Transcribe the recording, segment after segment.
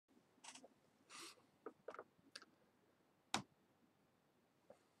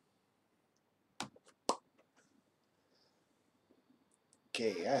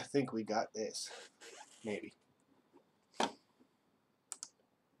Okay, I think we got this. Maybe.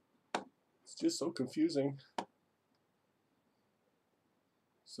 It's just so confusing.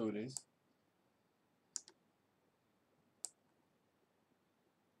 So it is.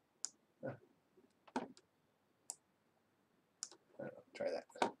 I don't know, try that.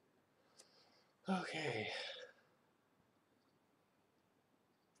 Okay.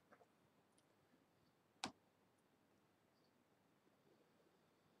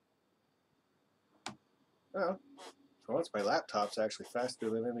 Well, for once my laptop's actually faster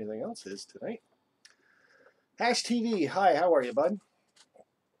than anything else is tonight. Hash TV, hi, how are you, bud?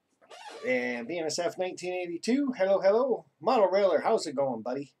 And BNSF 1982, hello, hello. Model Railer, how's it going,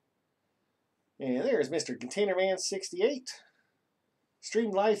 buddy? And there's Mr. Containerman 68.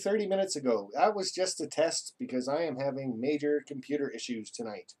 Streamed live 30 minutes ago. That was just a test because I am having major computer issues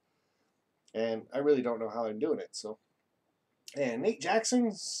tonight. And I really don't know how I'm doing it, so. And Nate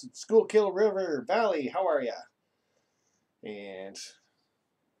Jackson, Schuylkill River Valley, how are ya? And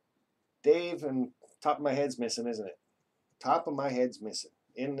Dave, and top of my head's missing, isn't it? Top of my head's missing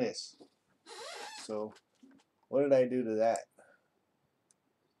in this. So, what did I do to that?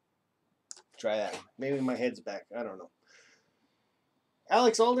 Try that. Maybe my head's back. I don't know.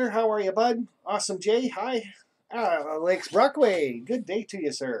 Alex Alder, how are you, bud? Awesome Jay, hi. Alex Brockway, good day to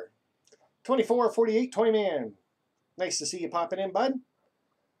you, sir. 2448 Toyman, nice to see you popping in, bud.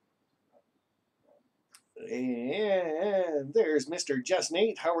 And there's Mr. Just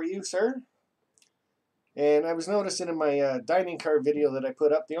Nate, how are you, sir? And I was noticing in my dining car video that I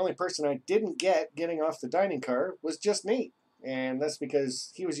put up, the only person I didn't get getting off the dining car was just Nate. And that's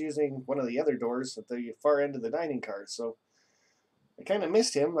because he was using one of the other doors at the far end of the dining car. So I kind of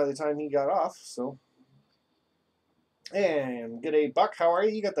missed him by the time he got off. So, and good day, Buck, how are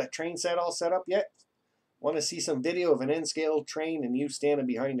you? You got that train set all set up yet? Want to see some video of an N-scale train and you standing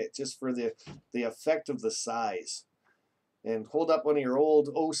behind it just for the effect of the size. And hold up one of your old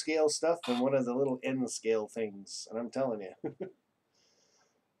O-scale stuff and one of the little N-scale things. And I'm telling you.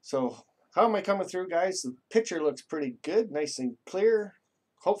 So, how am I coming through, guys? The picture looks pretty good, nice and clear.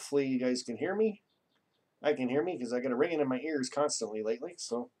 Hopefully you guys can hear me. I can hear me because I got a ringing in my ears constantly lately.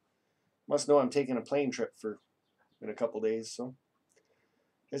 So, must know I'm taking a plane trip in a couple days. So,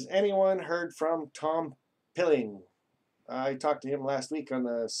 has anyone heard from Tom Pilling? I talked to him last week on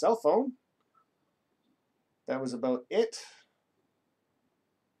the cell phone. That was about it.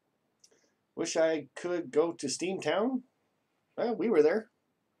 Wish I could go to Steamtown. Well, we were there.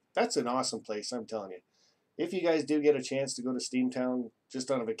 That's an awesome place, I'm telling you. If you guys do get a chance to go to Steamtown just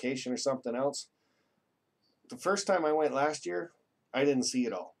on a vacation or something else, the first time I went last year, I didn't see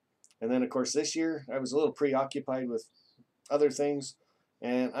it all. And then, of course, this year, I was a little preoccupied with other things,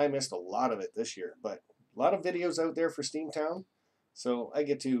 and I missed a lot of it this year. But a lot of videos out there for Steamtown. So I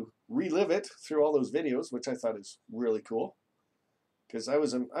get to relive it through all those videos, which I thought is really cool. Because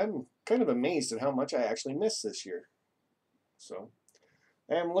I'm kind of amazed at how much I actually missed this year. So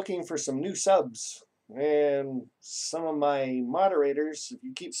I'm looking for some new subs. And some of my moderators, if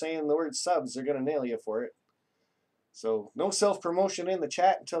you keep saying the word subs, they're going to nail you for it. So no self-promotion in the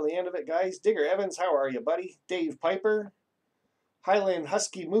chat until the end of it, guys. Digger Evans, how are you, buddy? Dave Piper. Highland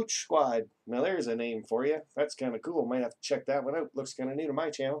Husky Mooch Squad. Now there's a name for you. That's kind of cool. Might have to check that one out. Looks kind of new to my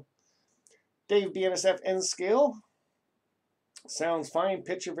channel. Dave BNSF N Scale. Sounds fine.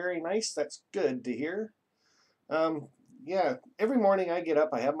 Picture very nice. That's good to hear. Yeah, every morning I get up,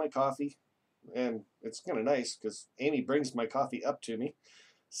 I have my coffee, and it's kind of nice because Amy brings my coffee up to me,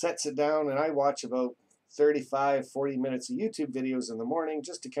 sets it down, and I watch about 35, 40 minutes of YouTube videos in the morning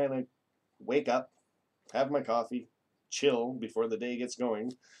just to kind of wake up, have my coffee, chill before the day gets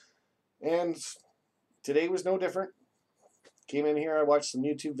going. And today was no different. Came in here, I watched some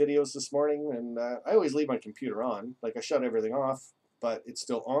YouTube videos this morning, and I always leave my computer on. Like, I shut everything off, but it's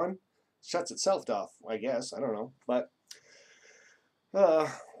still on. It shuts itself off, I guess. I don't know. But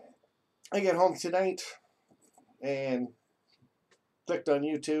I get home tonight and clicked on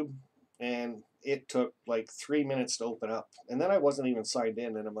YouTube, and it took like 3 minutes to open up. And then I wasn't even signed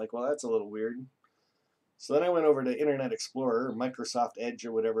in, and I'm like, well, that's a little weird. So then I went over to Internet Explorer, or Microsoft Edge,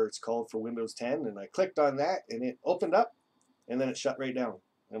 or whatever it's called for Windows 10, and I clicked on that, and it opened up, and then it shut right down.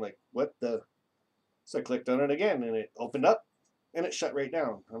 I'm like, what the? So I clicked on it again, and it opened up, and it shut right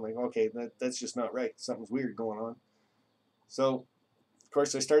down. I'm like, okay, that's just not right. Something's weird going on. So, of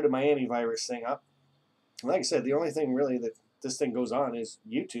course, I started my antivirus thing up. Like I said, the only thing really that this thing goes on is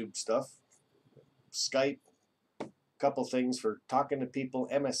YouTube stuff, Skype, a couple things for talking to people,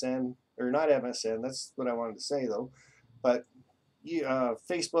 MSN, or not MSN, that's what I wanted to say though, but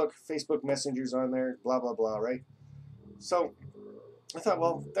Facebook Messenger's on there, blah, blah, blah, right? So I thought,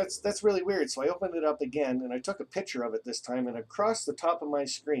 well, that's really weird. So I opened it up again and I took a picture of it this time. And across the top of my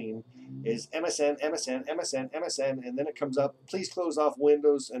screen is MSN, MSN, MSN, MSN, and then it comes up, please close off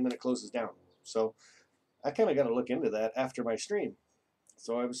Windows, and then it closes down. So I kind of got to look into that after my stream.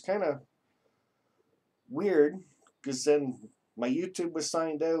 So I was kind of weird because then my YouTube was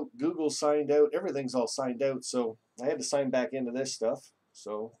signed out, Google signed out, everything's all signed out. So I had to sign back into this stuff.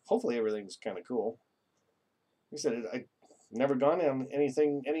 So hopefully everything's kind of cool. Like I said, I never gone on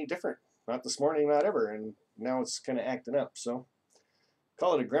anything any different. Not this morning, not ever. And now it's kind of acting up. So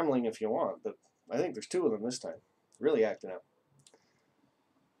call it a gremlin if you want, but I think there's two of them this time. Really acting up.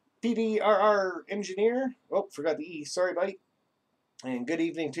 PDRR engineer. Oh, forgot the E. Sorry, buddy. And good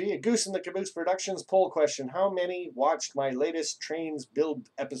evening to you. Goose and the Caboose Productions poll question. How many watched my latest Trains build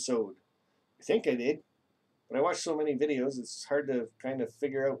episode? I think I did. But I watched so many videos, it's hard to kind of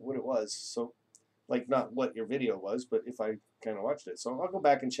figure out what it was. So, like, not what your video was, but if I kind of watched it. So I'll go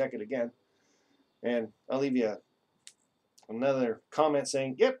back and check it again. And I'll leave you another comment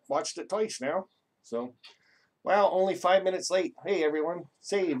saying, yep, watched it twice now. So, wow, only 5 minutes late. Hey, everyone.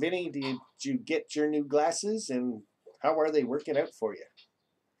 Say, Vinny, did you get your new glasses? And how are they working out for you?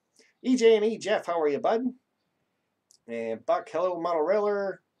 EJ and E, Jeff, how are you, bud? And Buck, hello, Model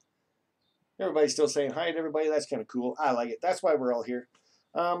Railer. Everybody's still saying hi to everybody. That's kind of cool. I like it. That's why we're all here.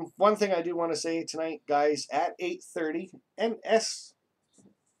 One thing I do want to say tonight, guys, at 8:30, NS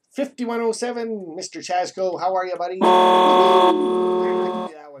 5107, Mr. Chasco, how are you, buddy? Give me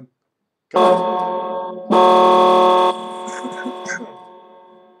that one. Come on.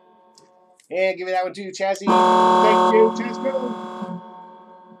 And give me that one too, Chazzy. Thank you, Chasco.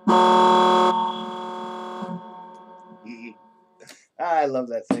 I love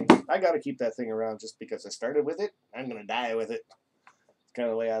that thing. I got to keep that thing around just because I started with it. I'm going to die with it. It's kind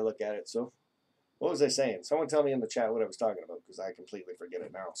of the way I look at it. So, what was I saying? Someone tell me in the chat what I was talking about because I completely forget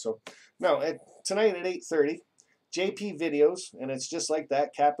it now. So, no, tonight at 8:30, JP Videos, and it's just like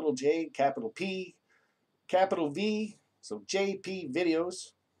that, capital J, capital P, capital V, so JP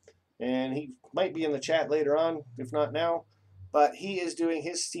Videos. And he might be in the chat later on, if not now. But he is doing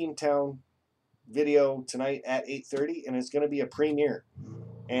his Steamtown video tonight at 8:30, and it's going to be a premiere.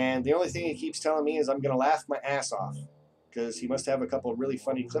 And the only thing he keeps telling me is I'm going to laugh my ass off because he must have a couple of really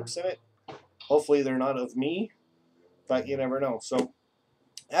funny clips in it. Hopefully they're not of me, but you never know. So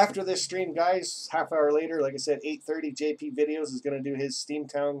after this stream, guys, half hour later, like I said, 8:30, JP Videos is going to do his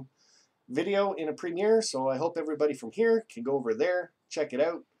Steamtown video in a premiere. So I hope everybody from here can go over there, check it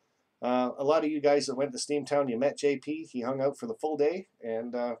out. A lot of you guys that went to Steamtown, you met JP. He hung out for the full day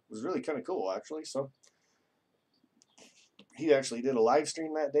and was really kind of cool, actually. So he actually did a live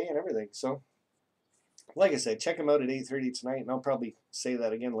stream that day and everything. So, like I said, check him out at 8:30 tonight, and I'll probably say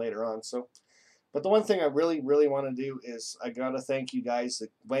that again later on. So, but the one thing I really, really want to do is I got to thank you guys that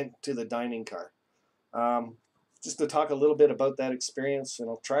went to the dining car. Just to talk a little bit about that experience, and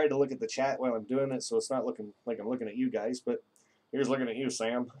I'll try to look at the chat while I'm doing it so it's not looking like I'm looking at you guys, but here's looking at you,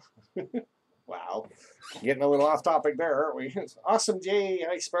 Sam. Wow. Getting a little off topic there, aren't we? Awesome Jay.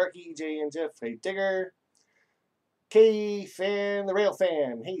 Hi, Sparky, Jay and Jeff. Hey, Digger. K Fan, the Rail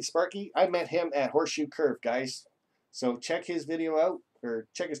Fan. Hey, Sparky. I met him at Horseshoe Curve, guys. So check his video out, or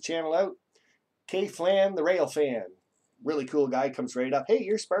check his channel out. K Flan, the Rail Fan. Really cool guy, comes right up. Hey,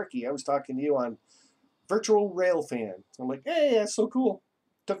 you're Sparky. I was talking to you on Virtual Rail Fan. I'm like, hey, that's so cool.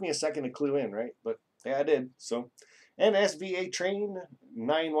 Took me a second to clue in, right? But yeah, I did. So, and SVA Train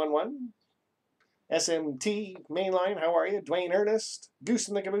 911. SMT Mainline, how are you? Dwayne Ernest, Goose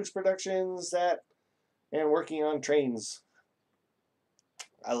and the Caboose Productions, and working on trains.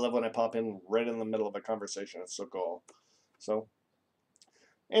 I love when I pop in right in the middle of a conversation. It's so cool. So,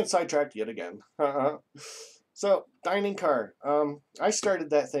 and sidetracked yet again. So, dining car. I started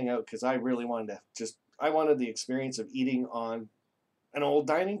that thing out because I really wanted to I wanted the experience of eating on an old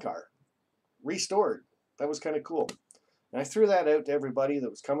dining car, restored. That was kind of cool. And I threw that out to everybody that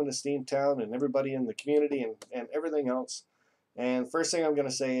was coming to Steamtown and everybody in the community and everything else. And first thing I'm going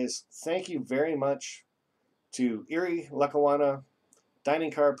to say is thank you very much to Erie, Lackawanna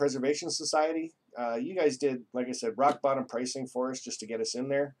Dining Car Preservation Society. You guys did, like I said, rock bottom pricing for us just to get us in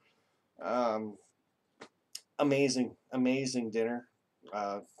there. Amazing, amazing dinner.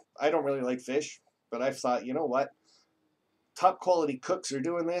 I don't really like fish, but I thought, you know what? Top quality cooks are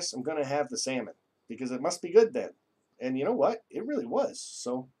doing this. I'm going to have the salmon because it must be good then. And you know what? It really was.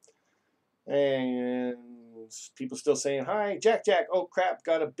 So, and people still saying, hi, Jack. Oh, crap.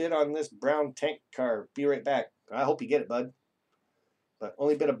 Got a bid on this brown tank car. Be right back. I hope you get it, bud. But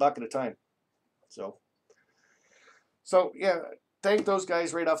only bid $1 at a time. So yeah, thank those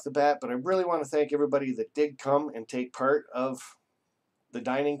guys right off the bat. But I really want to thank everybody that did come and take part of the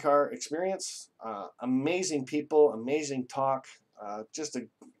dining car experience. Amazing people, amazing talk, just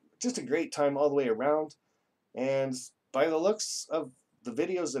a great time all the way around. And by the looks of the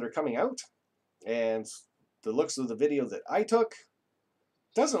videos that are coming out, and the looks of the video that I took,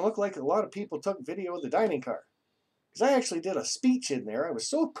 doesn't look like a lot of people took video of the dining car. Because I actually did a speech in there. I was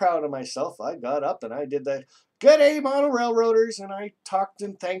so proud of myself. I got up and I did that "Good day, model railroaders," and I talked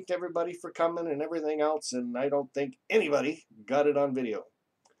and thanked everybody for coming and everything else, and I don't think anybody got it on video.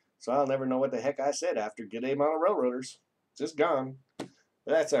 So I'll never know what the heck I said after "Good day, model railroaders." Just gone. But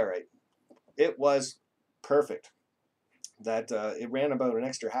that's all right. It was perfect. That it ran about an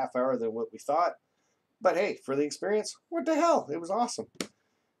extra half hour than what we thought. But hey, for the experience, what the hell? It was awesome.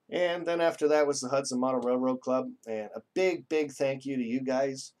 And then after that was the Hudson Model Railroad Club. And a big, big thank you to you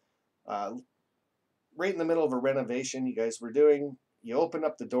guys. Right in the middle of a renovation you guys were doing. You opened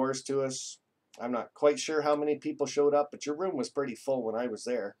up the doors to us. I'm not quite sure how many people showed up, but your room was pretty full when I was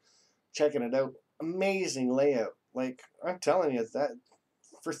there checking it out. Amazing layout. Like, I'm telling you, that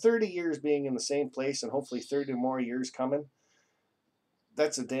for 30 years being in the same place and hopefully 30 more years coming,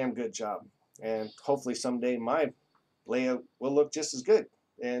 that's a damn good job. And hopefully someday my layout will look just as good.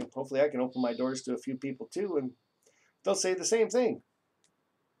 And hopefully I can open my doors to a few people too, and they'll say the same thing.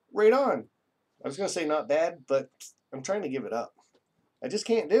 Right on. I was going to say not bad, but I'm trying to give it up. I just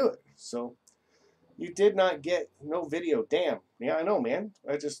can't do it. So you did not get no video. Damn. Yeah, I know, man.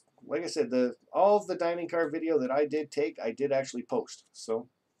 I just, like I said, all of the dining car video that I did take, I did actually post. So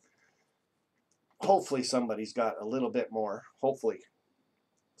hopefully somebody's got a little bit more. Hopefully.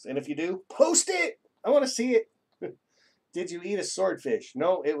 And if you do, post it. I want to see it. Did you eat a swordfish?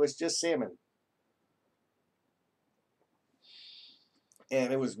 No, it was just salmon.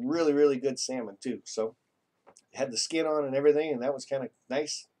 And it was really, really good salmon too. So it had the skin on and everything, and that was kind of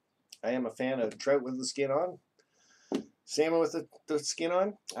nice. I am a fan of trout with the skin on. Salmon with the skin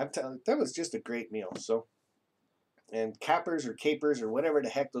on. I'm telling you, that was just a great meal. So, and cappers or capers or whatever the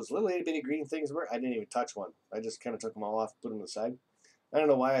heck those little itty bitty green things were, I didn't even touch one. I just kind of took them all off, put them aside. I don't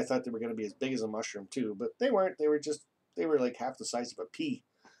know why I thought they were going to be as big as a mushroom too, but they weren't. They were like half the size of a pea.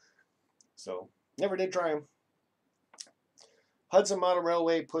 So, never did try them. Hudson Model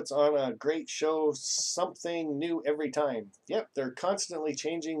Railway puts on a great show, something new every time. Yep, they're constantly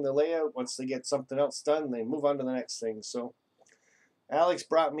changing the layout. Once they get something else done, they move on to the next thing. So, Alex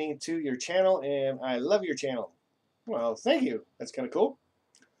brought me to your channel, and I love your channel. Well, thank you. That's kind of cool.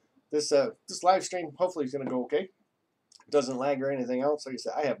 This live stream hopefully is going to go okay. Doesn't lag or anything else. Like I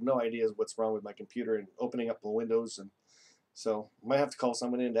said, I have no idea what's wrong with my computer and opening up the windows, and so might have to call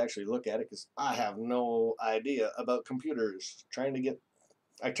someone in to actually look at it because I have no idea about computers.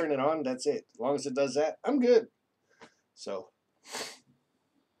 I turn it on, that's it. As long as it does that, I'm good. So,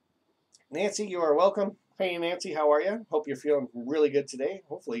 Nancy, you are welcome. Hey, Nancy, how are you? Hope you're feeling really good today.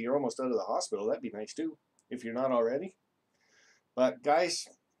 Hopefully you're almost out of the hospital. That'd be nice too, if you're not already. But guys,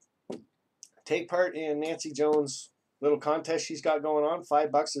 take part in Nancy Jones' little contest she's got going on.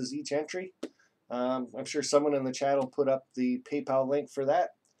 $5 is each entry. I'm sure someone in the chat will put up the PayPal link for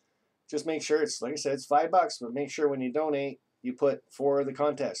that. Just make sure it's, like I said, it's $5, but make sure when you donate, you put for the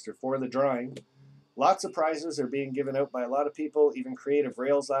contest or for the drawing. Lots of prizes are being given out by a lot of people, even Creative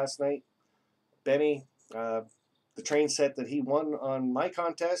Rails last night. Benny, the train set that he won on my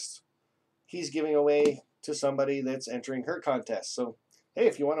contest, he's giving away to somebody that's entering her contest. So, hey,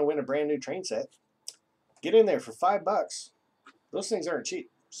 if you want to win a brand new train set, get in there for $5. Those things aren't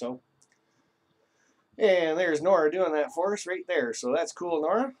cheap, so. And there's Nora doing that for us right there. So that's cool,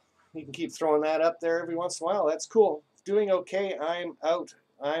 Nora. You can keep throwing that up there every once in a while. That's cool. Doing okay. I'm out.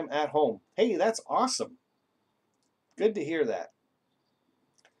 I'm at home. Hey, that's awesome. Good to hear that.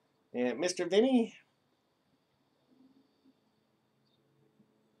 And Mr. Vinny.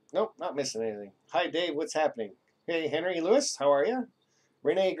 Nope, not missing anything. Hi, Dave. What's happening? Hey, Henry Lewis. How are you?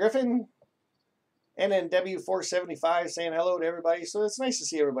 Renee Griffin. NNW475 saying hello to everybody. So it's nice to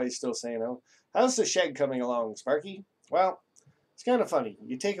see everybody still saying hello. How's the shed coming along, Sparky? Well, it's kind of funny.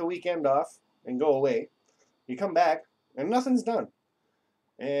 You take a weekend off and go away. You come back and nothing's done.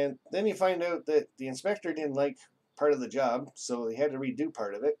 And then you find out that the inspector didn't like part of the job, so he had to redo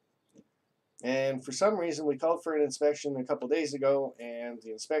part of it. And for some reason, we called for an inspection a couple days ago, and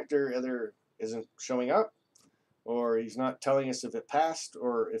the inspector either isn't showing up, or he's not telling us if it passed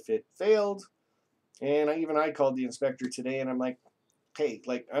or if it failed. And I called the inspector today, and I'm like, hey,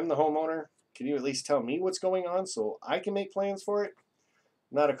 like, I'm the homeowner. Can you at least tell me what's going on so I can make plans for it?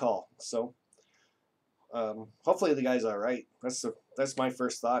 Not a call. So hopefully the guy's all right. That's my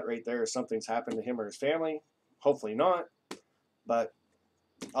first thought right there. If something's happened to him or his family, hopefully not. But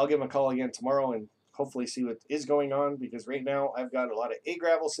I'll give him a call again tomorrow, and hopefully see what is going on, because right now I've got a lot of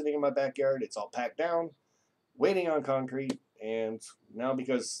gravel sitting in my backyard. It's all packed down, waiting on concrete, and now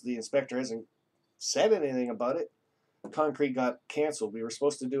because the inspector hasn't said anything about it, concrete got canceled. We were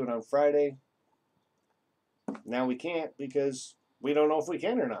supposed to do it on Friday. Now we can't because we don't know if we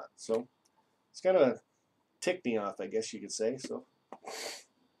can or not. So it's kind of ticked me off, I guess you could say. So,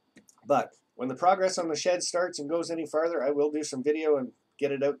 but when the progress on the shed starts and goes any farther, I will do some video and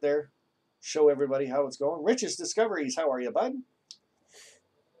get it out there, show everybody how it's going. Rich's Discoveries, how are you, bud?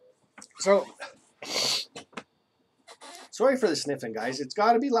 So, sorry for the sniffing, guys. It's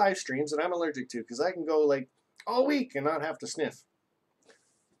got to be live streams that I'm allergic to, because I can go like all week and not have to sniff.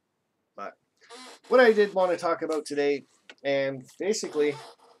 But what I did want to talk about today, and basically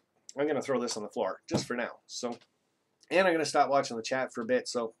I'm going to throw this on the floor just for now. So, and I'm going to stop watching the chat for a bit.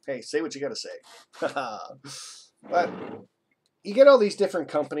 So, hey, say what you got to say. But you get all these different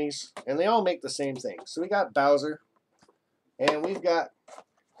companies, and they all make the same thing. So we got Bowser, and we've got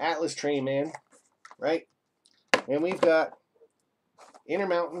Atlas Train Man, right? And we've got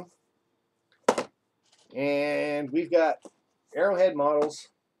Intermountain, and we've got Arrowhead Models,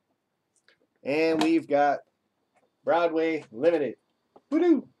 and we've got Broadway Limited.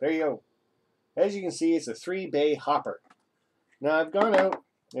 Woo-doo! There you go. As you can see, it's a 3-bay hopper. Now I've gone out,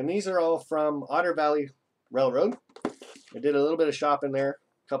 and these are all from Otter Valley Railroad. I did a little bit of shopping there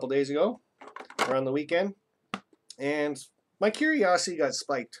a couple days ago, or on the weekend, and my curiosity got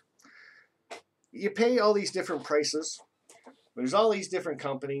spiked. You pay all these different prices. There's all these different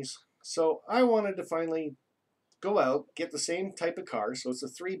companies. So I wanted to finally go out, get the same type of car. So it's a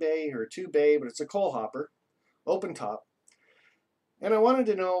 3-bay or a 2-bay, but it's a coal hopper, open top. And I wanted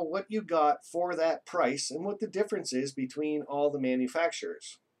to know what you got for that price and what the difference is between all the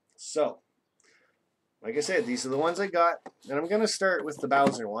manufacturers. So, like I said, these are the ones I got. And I'm going to start with the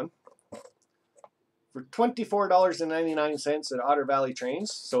Bowser one. For $24.99 at Otter Valley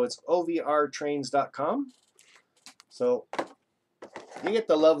Trains. So it's ovrtrains.com. So you get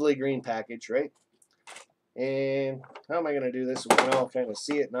the lovely green package, right? And how am I going to do this so we can all kind of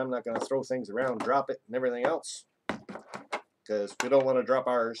see it, and I'm not going to throw things around, drop it, and everything else, because we don't want to drop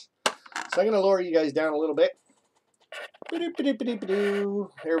ours. So I'm going to lower you guys down a little bit.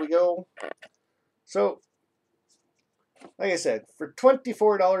 There we go. So, like I said, for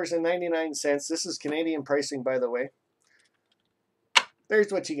 $24.99, this is Canadian pricing, by the way.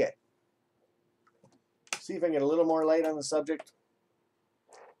 There's what you get. See if I can get a little more light on the subject.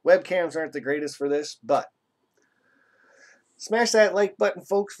 Webcams aren't the greatest for this, but smash that like button,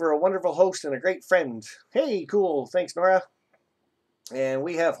 folks, for a wonderful host and a great friend. Hey, cool. Thanks, Nora. And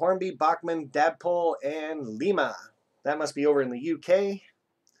we have Hornby, Bachman, Dabpole, and Lima. That must be over in the UK.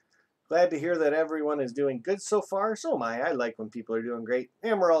 Glad to hear that everyone is doing good so far. So am I. I like when people are doing great.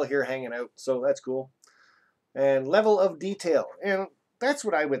 And we're all here hanging out, so that's cool. And level of detail. And that's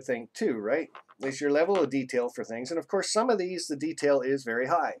what I would think too, right? Is your level of detail for things. And of course, some of these, the detail is very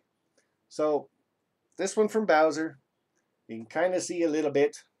high. So this one from Bowser, you can kind of see a little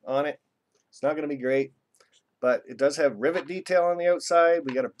bit on it. It's not going to be great, but it does have rivet detail on the outside.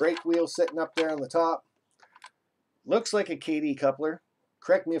 We got a brake wheel sitting up there on the top. Looks like a KD coupler.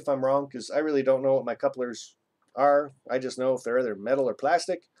 Correct me if I'm wrong, because I really don't know what my couplers are. I just know if they're either metal or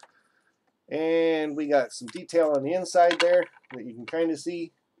plastic. And we got some detail on the inside there that you can kind of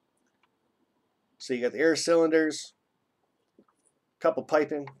see. So you got the air cylinders, a couple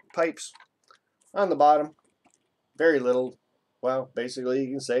pipes on the bottom. Very little. Well, basically you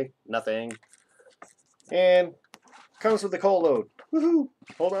can say nothing. And comes with the coal load. Woohoo!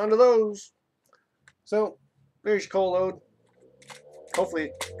 Hold on to those. So there's your coal load. Hopefully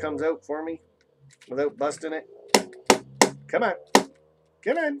it comes out for me without busting it. Come on.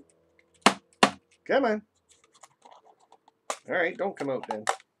 Come on. Come on. Alright, don't come out then.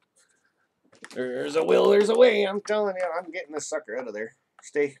 There's a will, there's a way. I'm telling you, I'm getting this sucker out of there.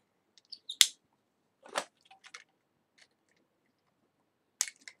 Stay.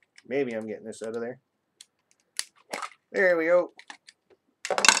 Maybe I'm getting this out of there. There we go.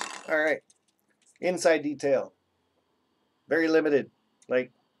 Alright. Inside detail. Very limited.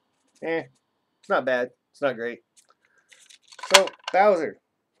 Like, it's not bad. It's not great. So, Bowser.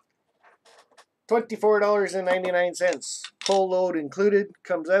 $24.99. Full load included.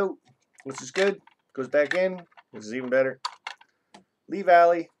 Comes out, which is good. Goes back in, which is even better. Lee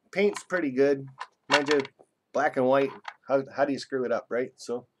Valley. Paint's pretty good. Mind you, black and white. How do you screw it up, right?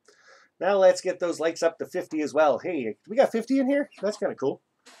 So, now let's get those likes up to 50 as well. Hey, we got 50 in here? That's kind of cool.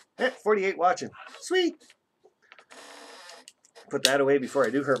 48 watching. Sweet. Put that away before I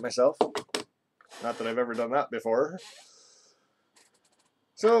do hurt myself. Not that I've ever done that before.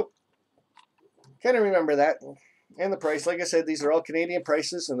 So, kind of remember that. And the price, like I said, these are all Canadian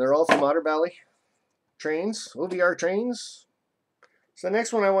prices, and they're all from Otter Valley trains, OVR trains. So the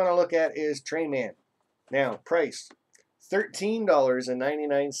next one I want to look at is Trainman. Now, price,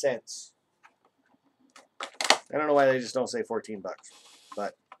 $13.99. I don't know why they just don't say 14 bucks,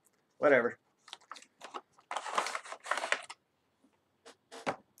 but whatever.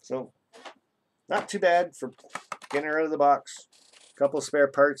 So, not too bad for getting her out of the box. A couple of spare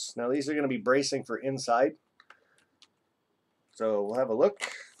parts. Now, these are going to be bracing for inside. So, we'll have a look.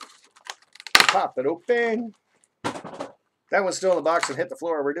 Pop it open. That one's still in the box and hit the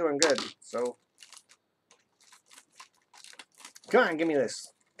floor. We're doing good. So, come on, give me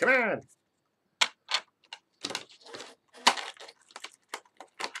this. Come on.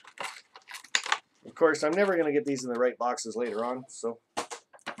 Of course, I'm never going to get these in the right boxes later on, so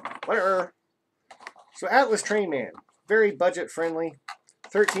whatever. So Atlas Trainman, very budget friendly,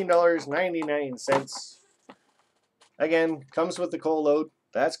 $13.99. Again, comes with the coal load.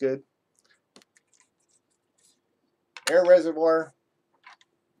 That's good. Air reservoir,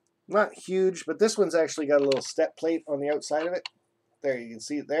 not huge, but this one's actually got a little step plate on the outside of it. There, you can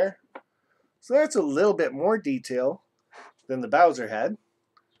see it there. So that's a little bit more detail than the Bowser had.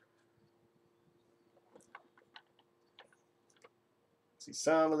 See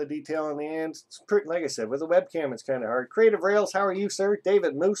some of the detail on the end. It's pretty, like I said, with a webcam, it's kind of hard. Creative Rails, how are you, sir?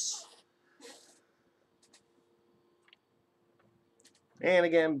 David Moose. And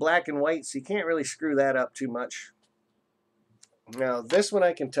again, black and white, so you can't really screw that up too much. Now, this one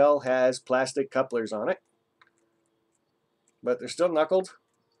I can tell has plastic couplers on it, but they're still knuckled.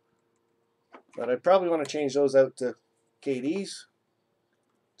 But I'd probably want to change those out to KDs,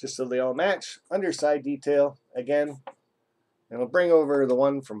 just so they all match. Underside detail, again. And I'll bring over the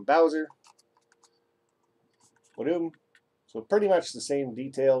one from Bowser. So pretty much the same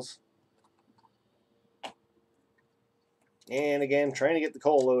details. And again, trying to get the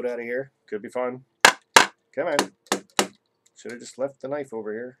coal load out of here. Could be fun. Come on. Should have just left the knife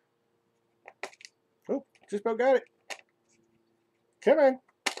over here. Oh, just about got it. Come on.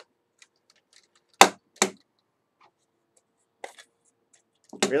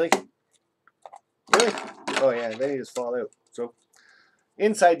 Really? Really? Oh yeah, then you just fall out. So,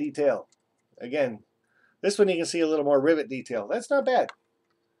 inside detail. Again, this one you can see a little more rivet detail. That's not bad.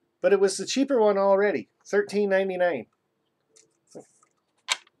 But it was the cheaper one already. $13.99.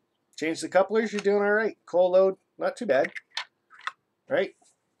 Change the couplers, you're doing alright. Coal load, not too bad. Right?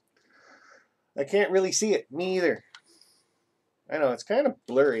 I can't really see it. Me either. I know, it's kind of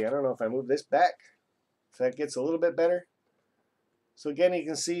blurry. I don't know if I move this back, if that gets a little bit better. So again, you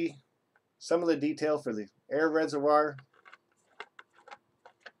can see some of the detail for the air reservoir.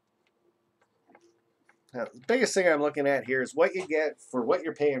 Now, the biggest thing I'm looking at here is what you get for what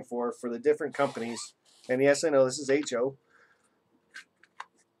you're paying for the different companies. And yes, I know this is HO.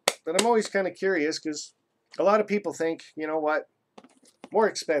 But I'm always kind of curious because a lot of people think, you know what, more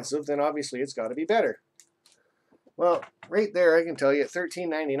expensive, then obviously it's got to be better. Well, right there I can tell you at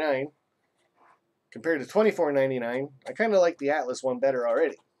 $13.99 compared to $24.99, I kind of like the Atlas one better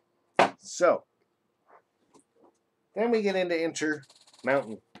already. So, then we get into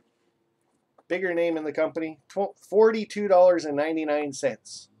Intermountain. Bigger name in the company,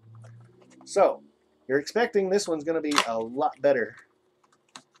 $42.99. So, you're expecting this one's going to be a lot better.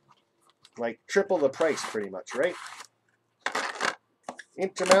 Like triple the price pretty much, right?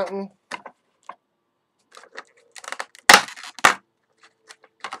 Intermountain.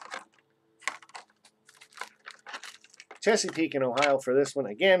 Chesapeake in Ohio for this one.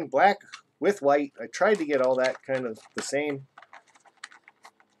 Again, black with white. I tried to get all that kind of the same.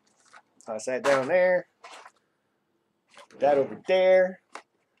 Toss that down there. Put that over there.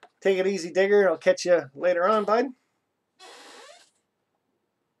 Take it easy, Digger. I'll catch you later on, bud.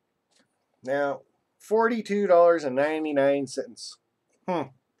 Now, $42.99.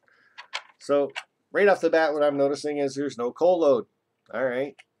 So, right off the bat, what I'm noticing is there's no coal load. All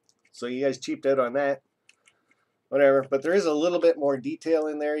right. So, you guys cheaped out on that. Whatever. But there is a little bit more detail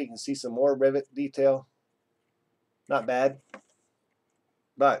in there. You can see some more rivet detail. Not bad.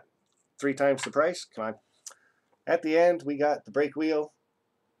 But 3 times the price. Come on. At the end, we got the brake wheel.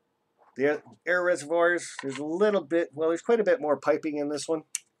 The air reservoirs. There's a little bit, well, there's quite a bit more piping in this one.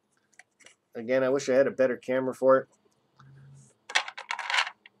 Again, I wish I had a better camera for it.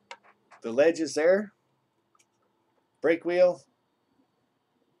 The ledge is there. Brake wheel.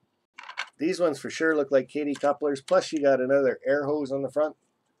 These ones for sure look like KD couplers. Plus you got another air hose on the front.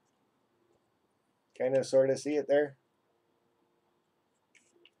 Kind of sort of see it there.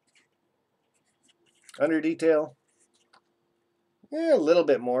 Under detail. Yeah, a little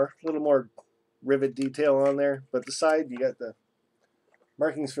bit more. A little more rivet detail on there, but the side you got the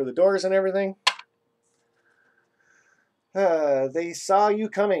markings for the doors and everything. They saw you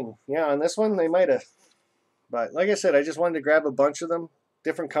coming. Yeah, on this one they might have. But like I said, I just wanted to grab a bunch of them.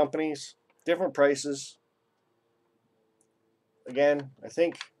 Different companies, different prices. Again, I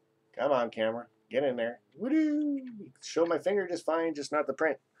think, come on camera, get in there. Woo-doo! Show my finger just fine, just not the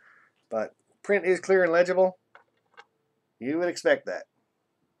print. But print is clear and legible. You would expect that.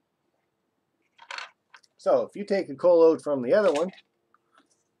 So if you take a coal load from the other one,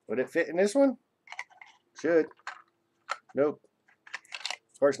 would it fit in this one? Should. Nope.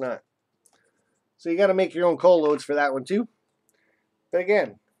 Of course not. So you got to make your own coal loads for that one too. But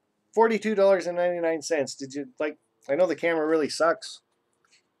again, $42.99. Did you like? I know the camera really sucks,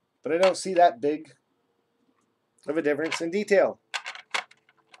 but I don't see that big of a difference in detail.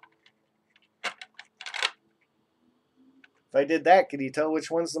 If I did that, could you tell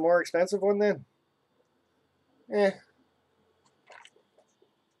which one's the more expensive one then? Eh.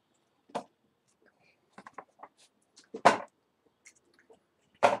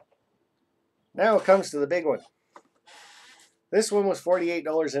 Now it comes to the big one. This one was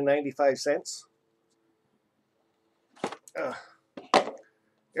 $48.95.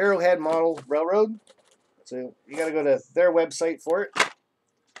 Arrowhead Model Railroad. So you got to go to their website for it.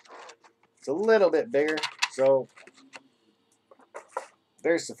 It's a little bit bigger. So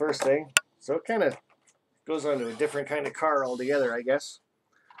there's the first thing. So it kind of goes on to a different kind of car altogether, I guess.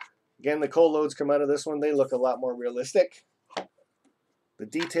 Again, the coal loads come out of this one. They look a lot more realistic. The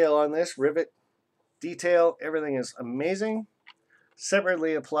detail on this, rivet detail, everything is amazing.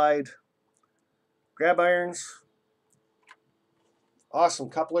 Separately applied grab irons. Awesome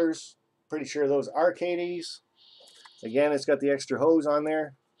couplers. Pretty sure those are KDs. Again, it's got the extra hose on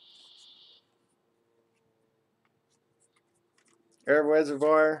there. Air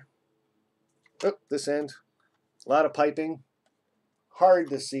reservoir. Oh, this end. A lot of piping. Hard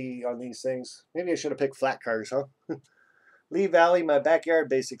to see on these things. Maybe I should have picked flat cars, huh? Lee Valley, my backyard,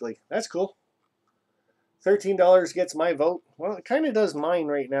 basically. That's cool. $13 gets my vote. Well, it kind of does mine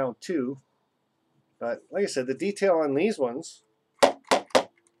right now, too. But like I said, the detail on these ones,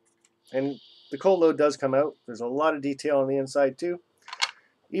 and the coal load does come out. There's a lot of detail on the inside, too.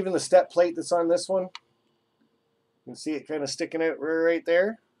 Even the step plate that's on this one, you can see it kind of sticking out right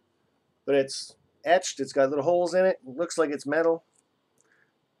there. But it's etched. It's got little holes in it. It looks like it's metal.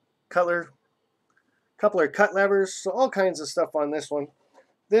 Couple of cut levers. So all kinds of stuff on this one.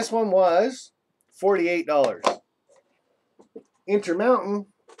 This one was $48. Intermountain,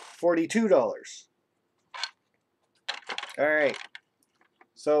 $42. Alright.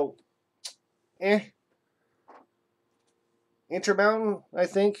 So, Intermountain, I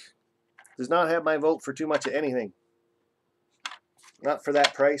think, does not have my vote for too much of anything. Not for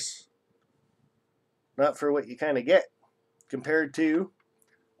that price. Not for what you kind of get compared to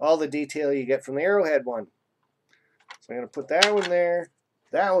all the detail you get from the Arrowhead one. So I'm going to put that one there.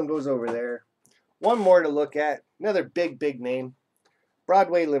 That one goes over there. One more to look at. Another big, big name.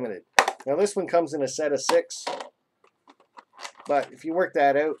 Broadway Limited. Now this one comes in a set of 6. But if you work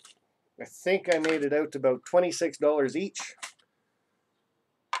that out, I think I made it out to about $26 each.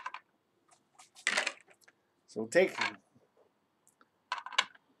 So take...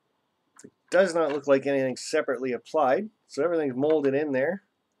 It does not look like anything separately applied. So everything's molded in there.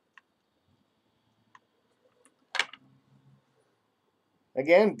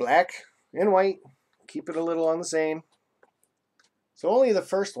 Again, black and white. Keep it a little on the same. So only the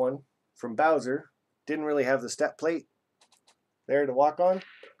first one from Bowser didn't really have the step plate there to walk on.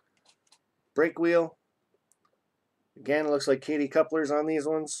 Brake wheel. Again, it looks like Katie couplers on these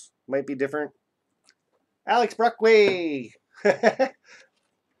ones. Might be different. Alex Brockway!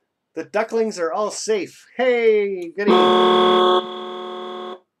 The ducklings are all safe. Hey, good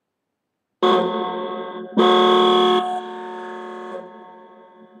evening.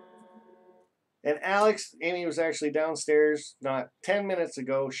 And Alex, Amy was actually downstairs not 10 minutes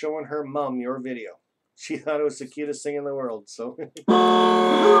ago showing her mom your video. She thought it was the cutest thing in the world, so. Right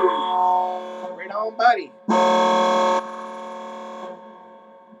on, buddy.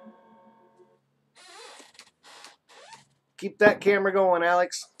 Keep that camera going,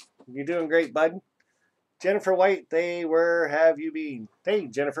 Alex. You're doing great, bud. Jennifer White, they were have you been? Hey,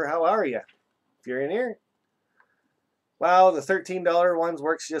 Jennifer, how are you? If you're in here. Wow, the $13 ones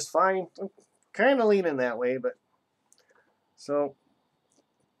works just fine. I'm kind of leaning that way, but. So,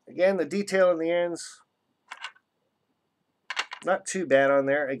 again, the detail in the ends. Not too bad on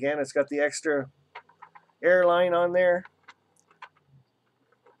there. Again, it's got the extra airline on there.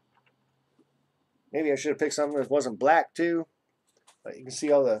 Maybe I should have picked something that wasn't black too. But you can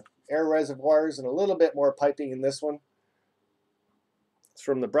see all the air reservoirs and a little bit more piping in this one. It's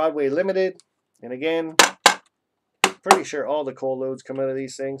from the Broadway Limited, and again, pretty sure all the coal loads come out of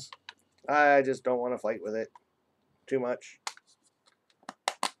these things. I just don't want to fight with it too much.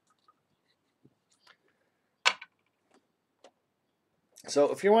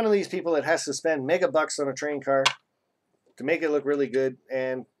 So if you're one of these people that has to spend mega bucks on a train car to make it look really good,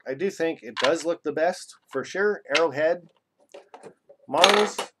 and I do think it does look the best, for sure, Arrowhead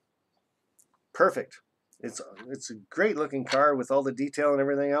models, perfect. It's a great looking car with all the detail and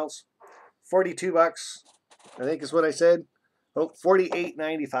everything else. 42 bucks, I think is what I said. Oh,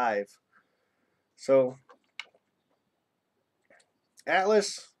 48.95. So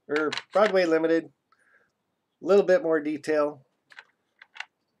Atlas or Broadway Limited, a little bit more detail,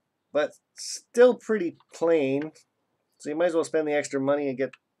 but still pretty plain. So you might as well spend the extra money and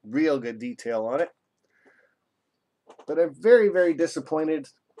get real good detail on it. But I'm very, very disappointed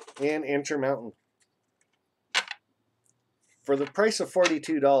in Intermountain. For the price of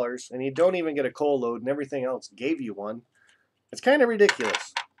 $42, and you don't even get a coal load and everything else gave you one, it's kind of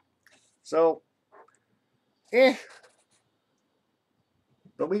ridiculous. So, But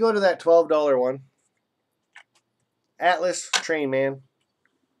we go to that $12 one, Atlas Trainman,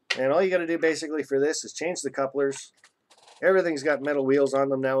 and all you got to do basically for this is change the couplers. Everything's got metal wheels on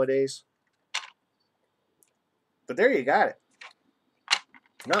them nowadays. But there you got it.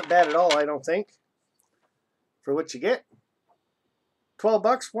 Not bad at all, I don't think, for what you get. 12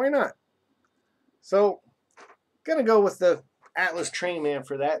 bucks, why not? So, gonna go with the Atlas Trainman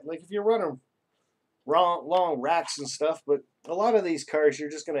for that. Like if you're running long racks and stuff, but a lot of these cars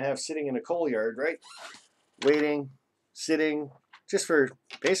you're just gonna have sitting in a coal yard, right? Waiting, sitting, just for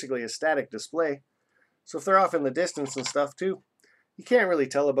basically a static display. So if they're off in the distance and stuff too, you can't really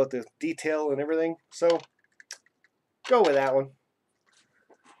tell about the detail and everything. So go with that one.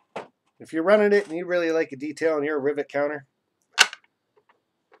 If you're running it and you really like a detail and you're a rivet counter,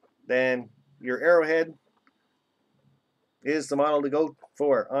 then your Arrowhead is the model to go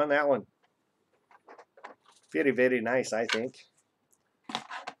for on that one. Very, very nice, I think.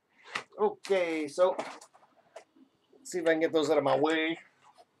 Okay, so let's see if I can get those out of my way.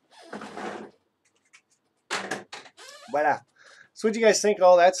 Voila. So what do you guys think of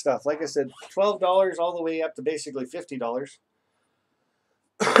all that stuff? Like I said, $12 all the way up to basically $50.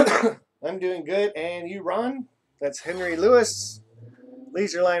 I'm doing good, and you, Ron? That's Henry Lewis.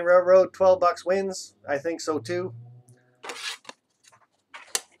 Leisure Line Railroad, 12 bucks wins. I think so too.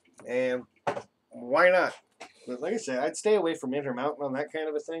 And why not? But like I said, I'd stay away from Intermountain on that kind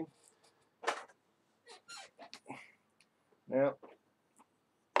of a thing. Now,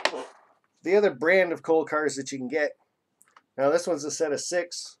 the other brand of coal cars that you can get. Now this one's a set of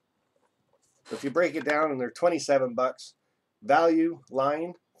 6. If you break it down, and they're 27 bucks. Value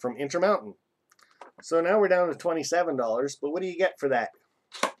line from Intermountain. So now we're down to $27. But what do you get for that?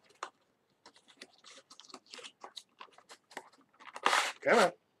 Come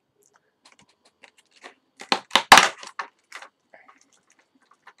on.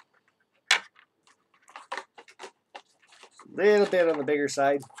 A little bit on the bigger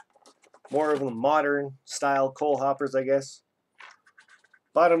side. More of the modern style coal hoppers, I guess.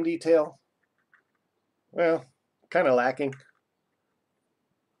 Bottom detail, well, kind of lacking.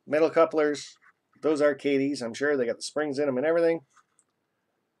 Metal couplers, those Arcades, I'm sure they got the springs in them and everything.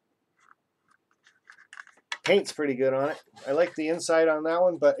 Paint's pretty good on it. I like the inside on that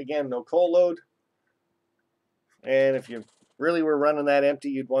one, but again, no coal load. And if you really were running that empty,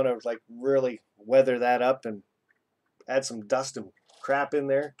 you'd want to like really weather that up and add some dust and crap in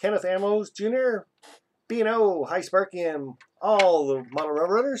there. Kenneth Amos Jr., B&O, High Sparkium, all the model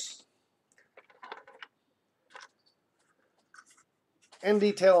railroaders. End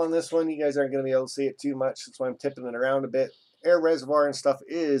detail on this one, you guys aren't going to be able to see it too much. That's why I'm tipping it around a bit. Air reservoir and stuff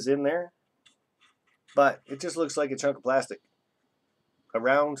is in there, but it just looks like a chunk of plastic. A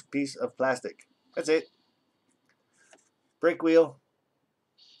round piece of plastic. That's it. Brake wheel.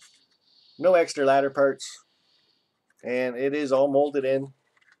 No extra ladder parts. And it is all molded in.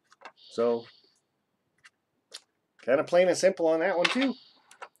 So, kind of plain and simple on that one too.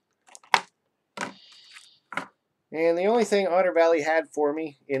 And the only thing Otter Valley had for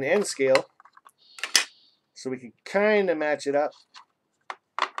me in N scale, so we could kind of match it up.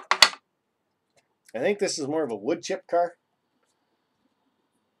 I think this is more of a wood chip car.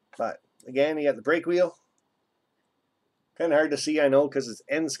 But again, you got the brake wheel. Kind of hard to see, I know, because it's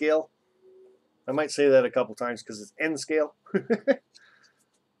N scale. I might say that a couple times because it's N scale.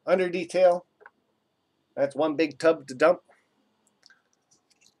 Under detail. That's one big tub to dump.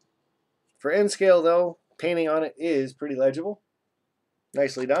 For N scale though, painting on it is pretty legible.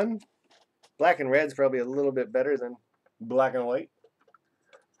 Nicely done. Black and red's probably a little bit better than black and white.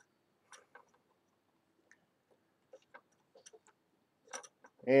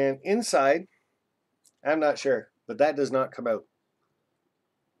 And inside, I'm not sure, but that does not come out.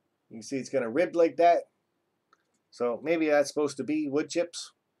 You can see it's kind of ribbed like that. So maybe that's supposed to be wood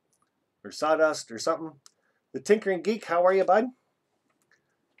chips or sawdust or something. The Tinkering Geek, how are you, bud?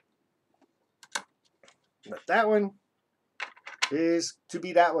 But that one is to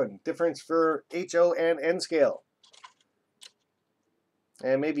be that one. Difference for HO and N scale.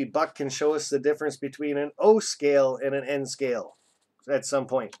 And maybe Buck can show us the difference between an O scale and an N scale at some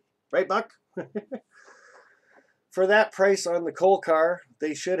point. Right, Buck? For that price on the coal car,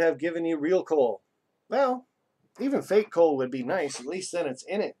 they should have given you real coal. Well, even fake coal would be nice. At least then it's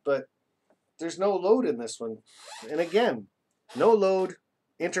in it. But there's no load in this one. And again, no load,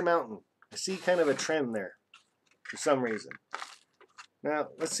 Intermountain. I see kind of a trend there for some reason. Now,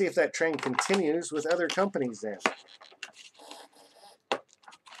 let's see if that trend continues with other companies then.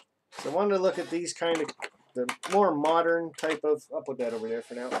 So I wanted to look at these kind of, the more modern type of, I'll put that over there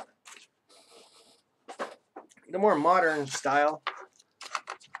for now. The more modern style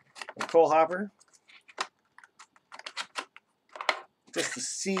of coal hopper. Just to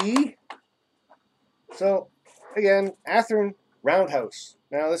see. So, again, Athearn Roundhouse.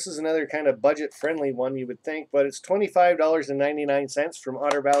 Now, this is another kind of budget-friendly one, you would think, but it's $25.99 from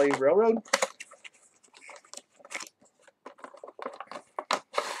Otter Valley Railroad.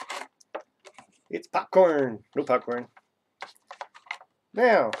 It's popcorn. No popcorn.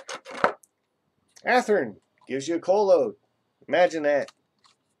 Now, Athearn gives you a coal load. Imagine that.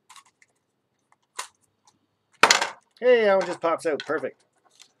 Hey, that one just pops out. Perfect.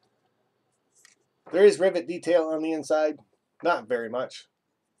 There is rivet detail on the inside. Not very much.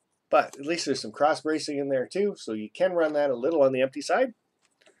 But at least there's some cross bracing in there too, so you can run that a little on the empty side.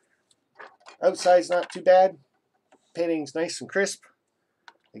 Outside's not too bad. Painting's nice and crisp.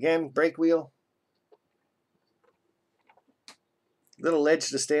 Again, brake wheel. Little ledge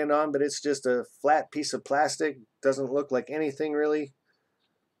to stand on, but it's just a flat piece of plastic. Doesn't look like anything really.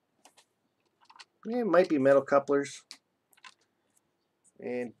 It might be metal couplers.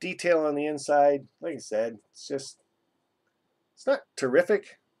 And detail on the inside, like I said, it's not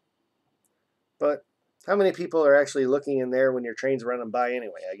terrific. But how many people are actually looking in there when your train's running by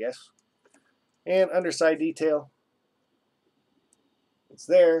anyway, I guess. And underside detail. It's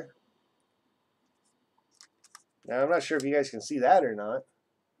there. Now, I'm not sure if you guys can see that or not.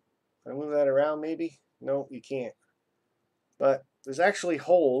 If I move that around, maybe? No, you can't. But there's actually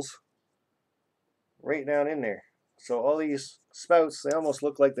holes right down in there. So all these spouts, they almost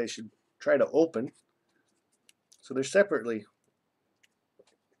look like they should try to open. So they're separate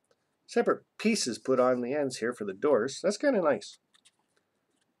pieces put on the ends here for the doors. That's kind of nice.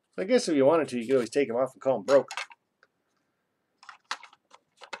 I guess if you wanted to, you could always take them off and call them broke.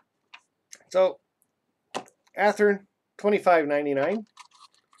 So, Athearn, $25.99.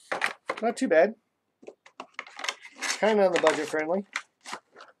 Not too bad. Kind of on the budget friendly.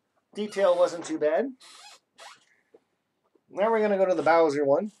 Detail wasn't too bad. Now we're going to go to the Bowser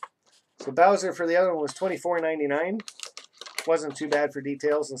one. So Bowser for the other one was $24.99. Wasn't too bad for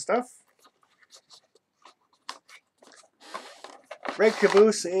details and stuff. Red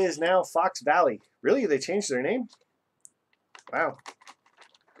Caboose is now Fox Valley. Really? They changed their name? Wow.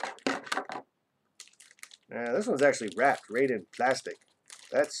 This one's actually wrapped right in plastic.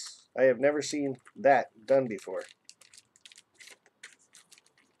 I have never seen that done before.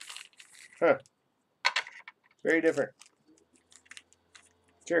 Huh. Very different.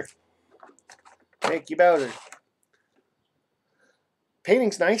 Sure. Thank you, Bowser.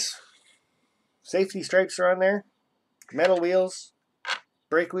 Painting's nice. Safety stripes are on there. Metal wheels.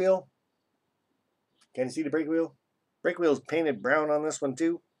 Brake wheel. Can you see the brake wheel? Brake wheel's painted brown on this one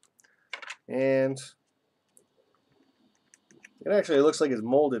too. And it actually looks like it's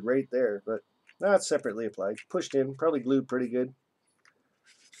molded right there, but not separately applied. Pushed in, probably glued pretty good.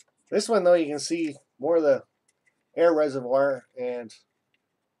 This one though, you can see more of the air reservoir and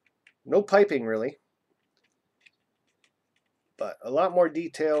no piping really. But a lot more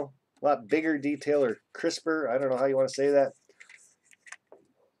detail, a lot bigger detail or crisper. I don't know how you want to say that.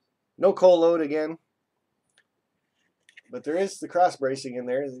 No coal load again. But there is the cross bracing in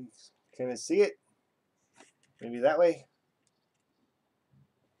there. Can you see it? Maybe that way.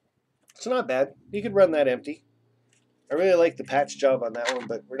 It's not bad. You could run that empty. I really like the patch job on that one,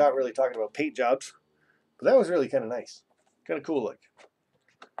 but we're not really talking about paint jobs. But that was really kind of nice. Kind of cool look.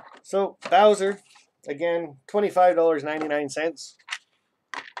 So, Bowser, again, $25.99.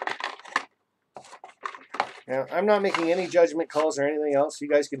 Now, I'm not making any judgment calls or anything else. You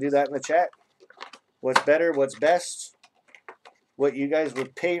guys can do that in the chat. What's better, what's best, what you guys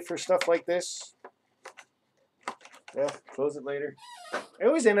would pay for stuff like this. Yeah, close it later. I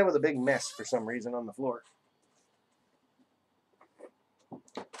always end up with a big mess for some reason on the floor.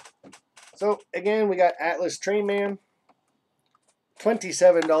 So, again, we got Atlas Train Man.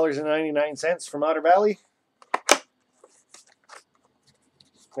 $27.99 from Otter Valley.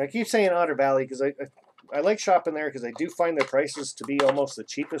 I keep saying Otter Valley because I like shopping there because I do find their prices to be almost the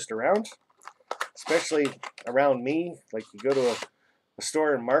cheapest around. Especially around me. Like you go to a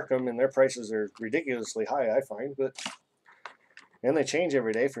store in Markham and their prices are ridiculously high, I find. And they change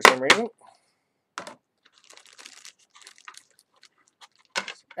every day for some reason.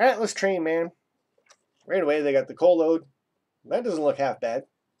 Atlas Train Man. Right away they got the coal load. That doesn't look half bad.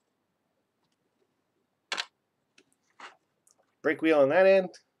 Brake wheel on that end.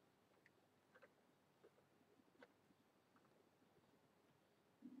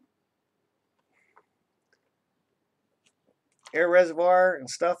 Air reservoir and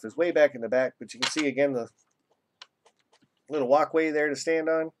stuff is way back in the back, but you can see again the little walkway there to stand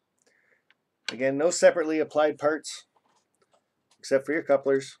on. Again, no separately applied parts except for your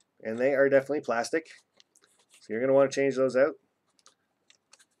couplers, and they are definitely plastic. So you're going to want to change those out.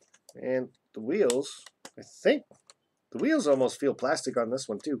 And the wheels, I think the wheels almost feel plastic on this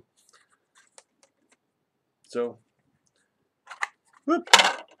one too. So, whoop.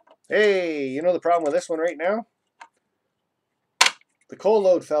 Hey, you know the problem with this one right now? The coal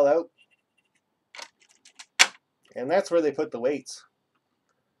load fell out. And that's where they put the weights.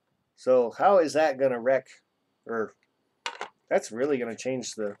 So how is that going to wreck, or that's really going to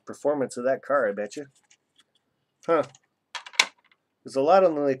change the performance of that car, I bet you. Huh. Because a lot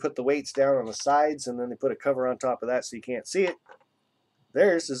of them, they put the weights down on the sides and then they put a cover on top of that so you can't see it.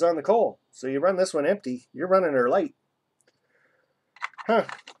 Theirs is on the coal. So you run this one empty, you're running her light. Huh.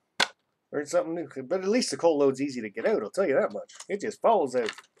 Learned something new. But at least the coal load's easy to get out, I'll tell you that much. It just falls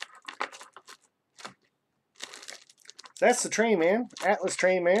out. That's the Train Man, Atlas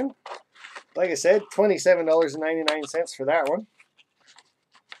Train Man. Like I said, $27.99 for that one.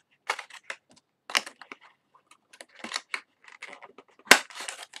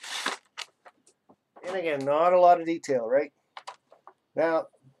 And again, not a lot of detail, right? Now,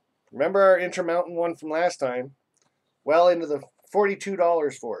 remember our Intermountain one from last time? Well into the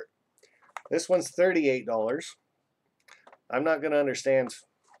 $42 for it. This one's $38. I'm not going to understand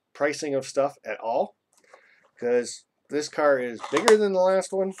pricing of stuff at all, because this car is bigger than the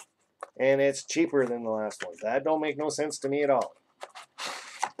last one, and it's cheaper than the last one. That don't make no sense to me at all.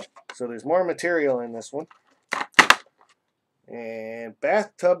 So there's more material in this one. And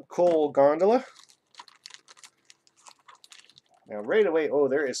bathtub coal gondola. Now right away, oh,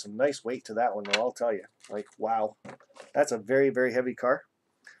 there is some nice weight to that one though, I'll tell you. Like, wow. That's a very, very heavy car.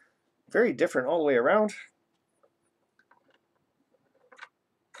 Very different all the way around.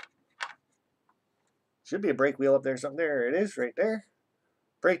 Should be a brake wheel up there, something. There it is, right there.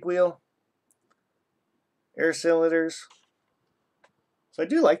 Brake wheel. Air cylinders. So I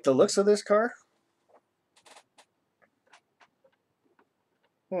do like the looks of this car.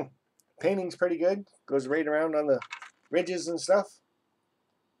 Painting's pretty good. Goes right around on the ridges and stuff.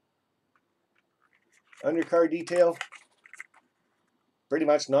 Undercar detail. Pretty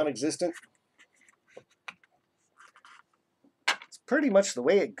much non-existent. It's pretty much the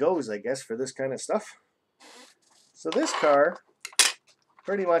way it goes, I guess, for this kind of stuff. So this car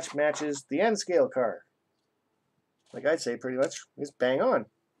pretty much matches the N-scale car. Like I'd say pretty much. It's bang on.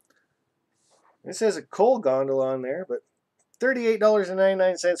 It says a coal gondola on there, but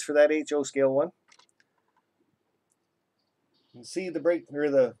 $38.99 for that HO scale one. You can see the brake, or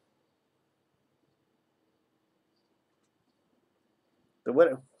the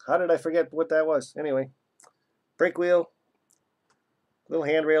what? How did I forget what that was? Anyway, brake wheel, little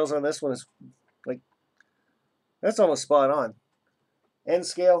handrails on this one is like, that's almost spot on. N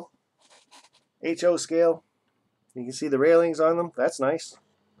scale, HO scale. You can see the railings on them. That's nice.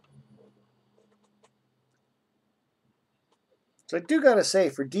 So I do gotta say,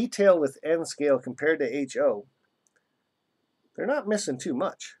 for detail with N scale compared to HO, they're not missing too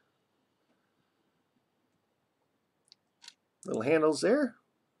much. Little handles there.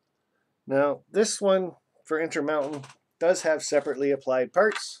 Now this one for Intermountain does have separately applied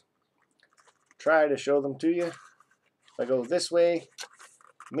parts. Try to show them to you. If I go this way,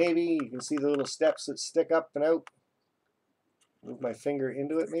 maybe you can see the little steps that stick up and out. Move my finger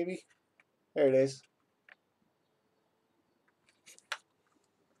into it maybe. There it is.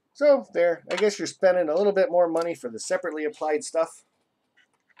 So there, I guess you're spending a little bit more money for the separately applied stuff.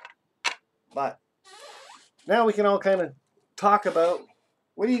 But now we can all kind of talk about,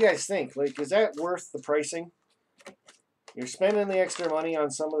 what do you guys think? Like, is that worth the pricing? You're spending the extra money on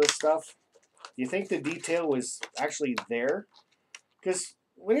some of this stuff. Do you think the detail was actually there? Because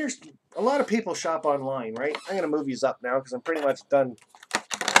when you're, a lot of people shop online, right? I'm going to move these up now because I'm pretty much done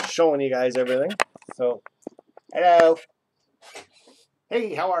showing you guys everything. So, hello.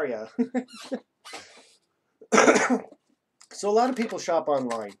 Hey, how are you? So a lot of people shop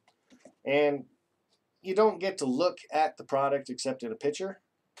online, and you don't get to look at the product except in a picture.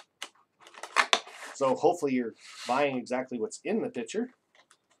 So hopefully you're buying exactly what's in the picture.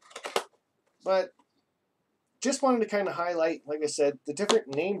 But just wanted to kind of highlight, like I said, the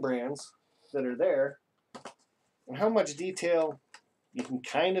different name brands that are there and how much detail you can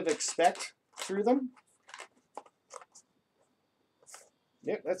kind of expect through them.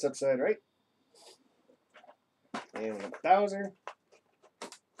 Yep, that's upside right. And we got Bowser.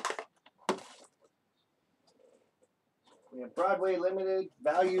 We have Broadway Limited,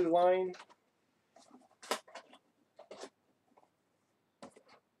 Value Line.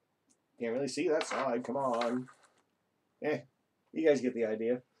 Can't really see that side, come on. You guys get the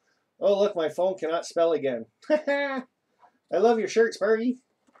idea. Oh, look, my phone cannot spell again. I love your shirt, Sparky.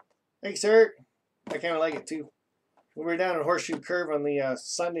 Thanks, sir. I kind of like it, too. When we were down at Horseshoe Curve on the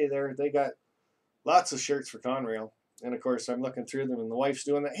Sunday there, they got lots of shirts for Conrail. And, of course, I'm looking through them, and the wife's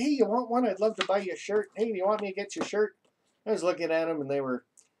doing that. Hey, you want one? I'd love to buy you a shirt. Hey, do you want me to get you a shirt? I was looking at them, and they were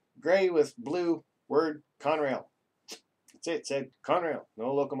gray with blue word Conrail. That's it. It said Conrail.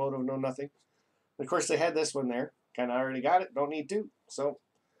 No locomotive, no nothing. And of course, they had this one there. Kind of already got it. Don't need to. So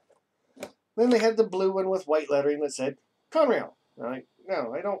then they had the blue one with white lettering that said Conrail. I'm like,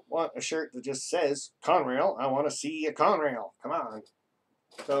 no, I don't want a shirt that just says Conrail. I want to see a Conrail. Come on.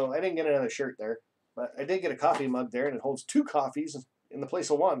 So I didn't get another shirt there. But I did get a coffee mug there, and it holds 2 coffees in the place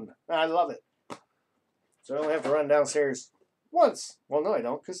of 1. I love it. So I only have to run downstairs once. Well, no, I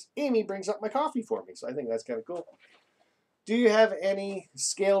don't, because Amy brings up my coffee for me. So I think that's kind of cool. Do you have any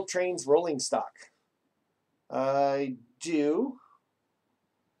scale trains rolling stock? I do.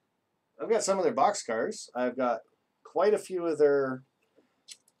 I've got some of their box cars. I've got quite a few of their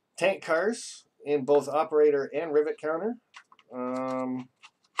tank cars in both operator and rivet counter. I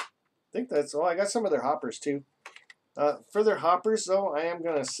think that's all. I got some of their hoppers too. For their hoppers, though, I am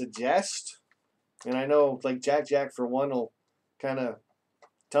going to suggest, and I know like Jack for one will kind of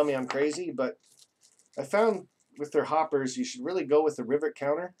tell me I'm crazy, but I found with their hoppers, you should really go with the rivet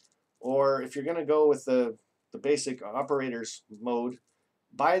counter, or if you're going to go with the basic operator's mode,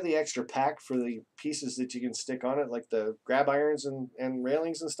 buy the extra pack for the pieces that you can stick on it, like the grab irons and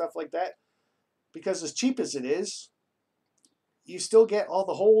railings and stuff like that. Because as cheap as it is, you still get all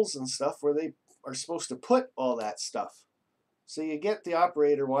the holes and stuff where they are supposed to put all that stuff. So you get the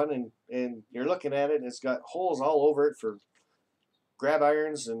operator one, and you're looking at it, and it's got holes all over it for grab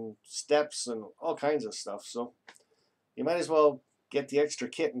irons and steps and all kinds of stuff. So you might as well get the extra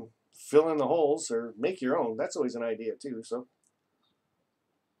kit and fill in the holes or make your own. That's always an idea too. So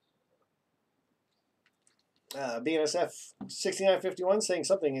BNSF 6951 saying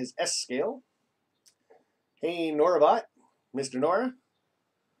something is S scale. Hey Norabot, Mr. Nora.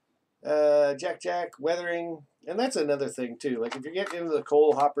 Jack weathering, and that's another thing too. Like if you're getting into the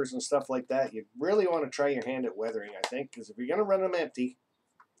coal hoppers and stuff like that, you really want to try your hand at weathering, I think, because if you're gonna run them empty,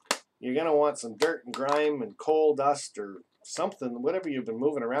 you're gonna want some dirt and grime and coal dust or something, whatever you've been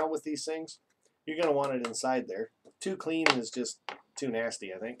moving around with these things, you're gonna want it inside there. Too clean is just too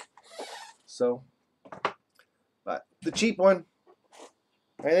nasty, I think. So, but the cheap one,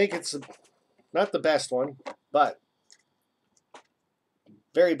 I think it's not the best one, but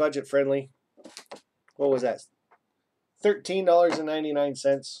very budget friendly. What was that?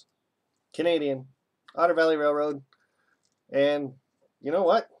 $13.99 Canadian. Otter Valley Railroad. And you know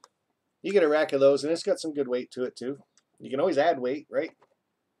what? You get a rack of those, and it's got some good weight to it too. You can always add weight, right?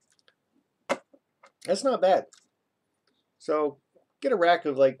 That's not bad. So get a rack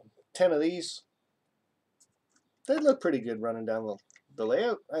of like 10 of these. They'd look pretty good running down the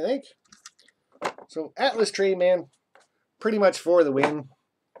layout, I think. So Atlas Tree, man, pretty much for the win.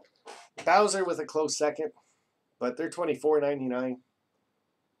 Bowser with a close second, but they're $24.99.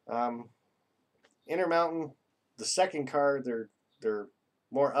 Intermountain, the second car, their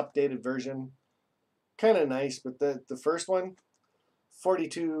more updated version, kind of nice, but the first one,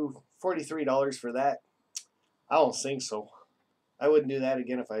 $43 for that. I don't think so. I wouldn't do that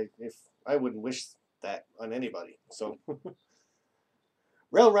again if I wouldn't wish that on anybody. So,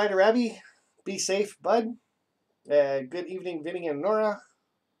 Rail Rider Abby, be safe, bud. Good evening, Vinny and Nora.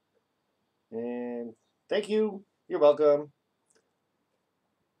 And thank you. You're welcome.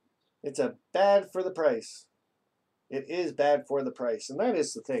 It's a bad for the price. It is bad for the price, and that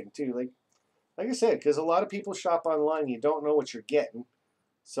is the thing too. Like I said, because a lot of people shop online, you don't know what you're getting.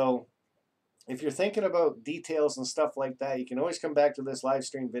 So if you're thinking about details and stuff like that, you can always come back to this live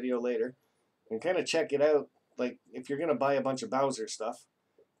stream video later and kind of check it out. Like if you're gonna buy a bunch of Bowser stuff,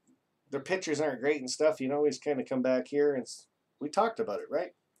 their pictures aren't great and stuff. You can always kind of come back here and we talked about it,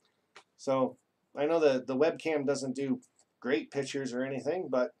 right? So I know the webcam doesn't do great pictures or anything,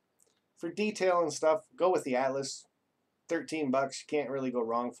 but for detail and stuff, go with the Atlas. 13 bucks, you can't really go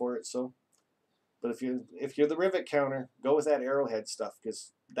wrong for it. So, but if you're the rivet counter, go with that Arrowhead stuff,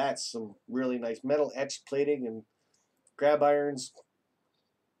 because that's some really nice metal etched plating and grab irons,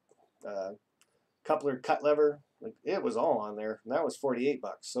 coupler cut lever. Like it was all on there, and that was 48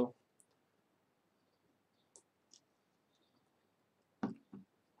 bucks. So.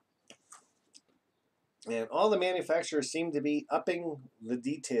 And all the manufacturers seem to be upping the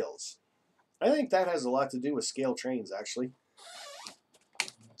details. I think that has a lot to do with scale trains, actually.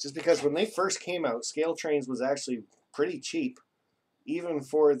 Just because when they first came out, scale trains was actually pretty cheap, even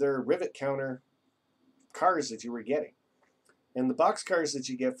for their rivet counter cars that you were getting. And the box cars that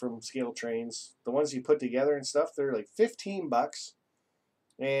you get from scale trains, the ones you put together and stuff, they're like 15 bucks.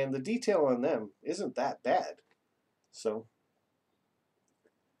 And the detail on them isn't that bad. So,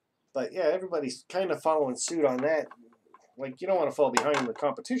 but yeah, everybody's kind of following suit on that. Like, you don't want to fall behind the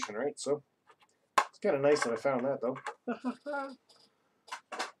competition, right? So, it's kind of nice that I found that, though.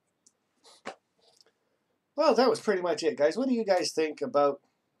 Well, that was pretty much it, guys. What do you guys think about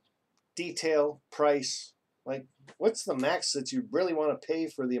detail, price? Like, what's the max that you really want to pay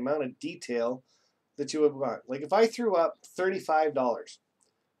for the amount of detail that you would want? Like, if I threw up $35,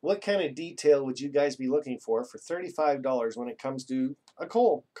 what kind of detail would you guys be looking for $35 when it comes to a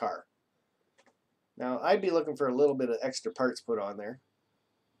coal car? Now, I'd be looking for a little bit of extra parts put on there.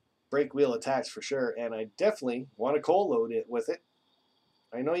 Brake wheel attached for sure, and I definitely want to coal load it with it.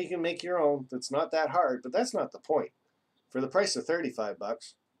 I know you can make your own. It's not that hard, but that's not the point. For the price of 35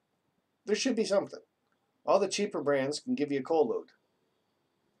 bucks, there should be something. All the cheaper brands can give you a coal load.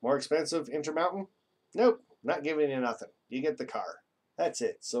 More expensive Intermountain? Nope, not giving you nothing. You get the car. That's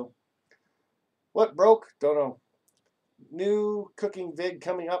it. So, what broke? Don't know. New cooking vid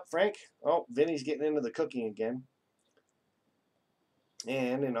coming up, Frank. Oh, Vinny's getting into the cooking again.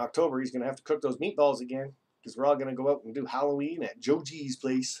 And in October, he's going to have to cook those meatballs again, because we're all going to go out and do Halloween at Joe G's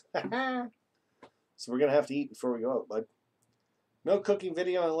place. So we're going to have to eat before we go out, bud. No cooking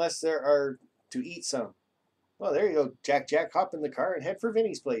video unless there are to eat some. Well, there you go, Jack. Hop in the car and head for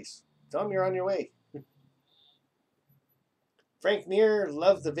Vinny's place. Tell him you're on your way. Frank Neer,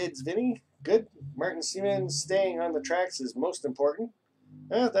 love the vids, Vinny. Good. Martin Siemens, staying on the tracks is most important.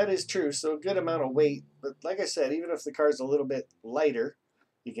 That is true, so a good amount of weight. But like I said, even if the car's a little bit lighter,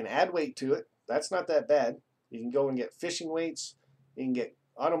 you can add weight to it. That's not that bad. You can go and get fishing weights. You can get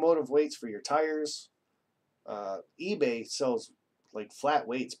automotive weights for your tires. eBay sells like flat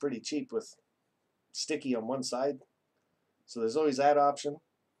weights pretty cheap with sticky on one side. So there's always that option.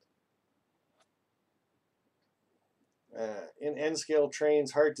 In N-scale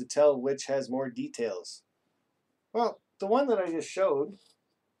trains, hard to tell which has more details. Well, the one that I just showed,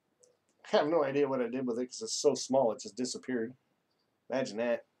 I have no idea what I did with it because it's so small it just disappeared. Imagine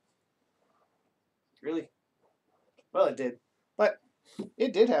that. Really? Well, it did. But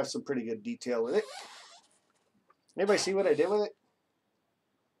it did have some pretty good detail with it. Anybody see what I did with it?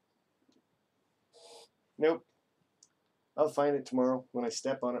 Nope. I'll find it tomorrow when I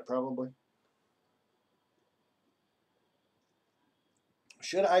step on it probably.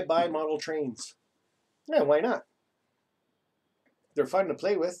 Should I buy model trains? Yeah, why not? They're fun to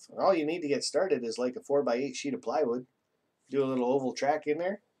play with. All you need to get started is like a 4x8 sheet of plywood. Do a little oval track in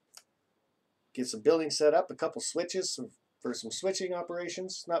there. Get some building set up, a couple switches for some switching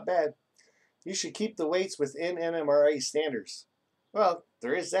operations. Not bad. You should keep the weights within NMRA standards. Well,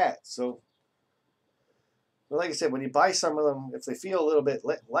 there is that. So, well, like I said, when you buy some of them, if they feel a little bit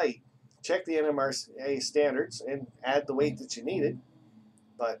light, check the NMRA standards and add the weight that you needed.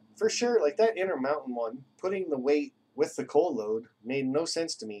 But for sure, like that Intermountain one, putting the weight with the coal load made no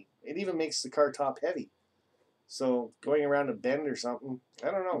sense to me. It even makes the car top heavy. So going around a bend or something,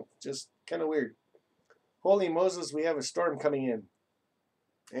 I don't know, just kind of weird. Holy Moses, we have a storm coming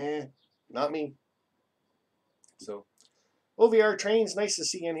in. Not me. So, OVR trains, nice to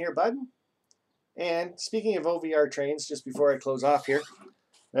see you in here, bud. And speaking of OVR trains, just before I close off here.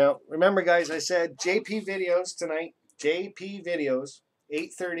 Now, remember guys, I said JP Videos tonight. JP Videos,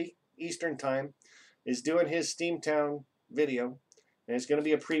 8:30 Eastern Time, is doing his Steamtown video. And it's going to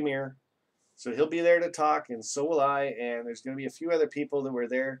be a premiere. So he'll be there to talk, and so will I. And there's going to be a few other people that were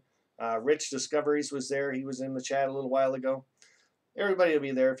there. Rich Discoveries was there. He was in the chat a little while ago. Everybody will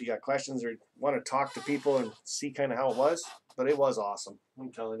be there if you got questions or want to talk to people and see kind of how it was. But it was awesome,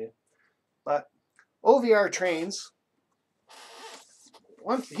 I'm telling you. But OVR Trains,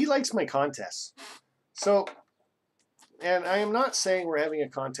 he likes my contests. So, and I am not saying we're having a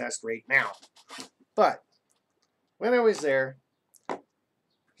contest right now. But when I was there,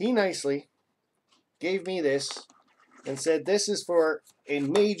 he nicely gave me this and said, this is for a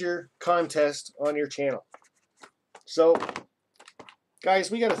major contest on your channel. So,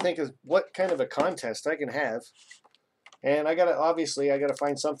 guys, we got to think of what kind of a contest I can have. And obviously, I got to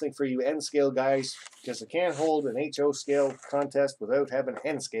find something for you N scale guys, because I can't hold an HO scale contest without having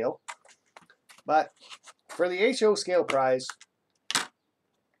N scale. But for the HO scale prize,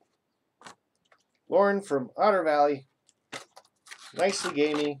 Lauren from Otter Valley nicely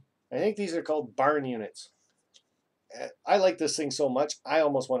gave me, I think these are called barn units. I like this thing so much, I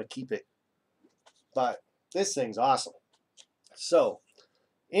almost want to keep it. But this thing's awesome. So,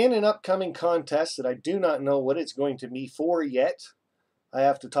 in an upcoming contest that I do not know what it's going to be for yet, I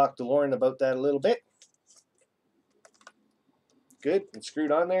have to talk to Lauren about that a little bit. Good, it's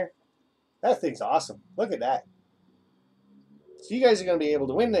screwed on there. That thing's awesome. Look at that. So you guys are going to be able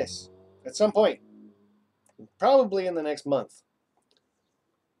to win this at some point. Probably in the next month.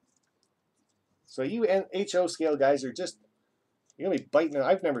 So you HO scale guys are just, you're going to be biting it.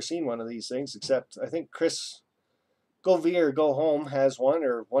 I've never seen one of these things, except I think Chris Go Veer Go Home has one,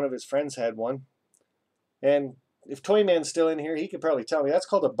 or one of his friends had one. And if Toyman's still in here, he could probably tell me. That's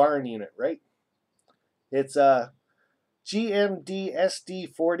called a barn unit, right? It's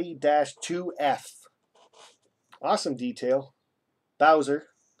GMDSD40-2F. Awesome detail. Bowser.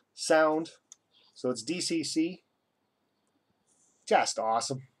 Sound. So it's DCC. Just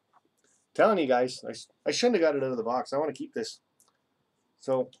awesome. Telling you guys, I shouldn't have got it out of the box. I want to keep this.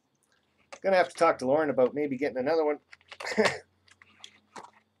 So, I'm going to have to talk to Lauren about maybe getting another one.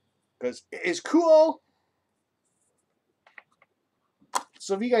 Because it's cool.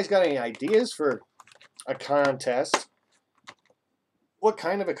 So if you guys got any ideas for a contest, what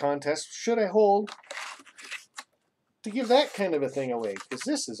kind of a contest should I hold to give that kind of a thing away? Because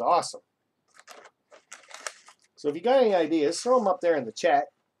this is awesome. So if you got any ideas, throw them up there in the chat.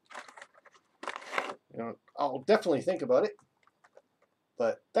 You know, I'll definitely think about it.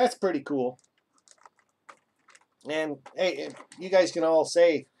 But that's pretty cool. And hey, you guys can all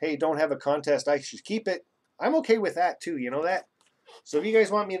say, hey, don't have a contest, I should keep it. I'm okay with that too, you know that? So if you guys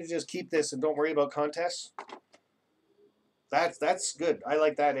want me to just keep this and don't worry about contests, that's good. I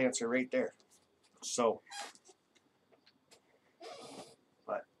like that answer right there. So,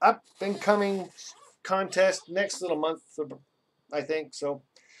 but up and coming contest next little month, I think. So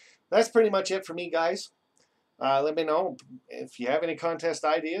that's pretty much it for me, guys. Let me know if you have any contest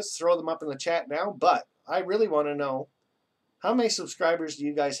ideas. Throw them up in the chat now. But I really want to know, how many subscribers do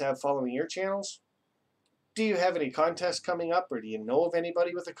you guys have following your channels? Do you have any contests coming up, or do you know of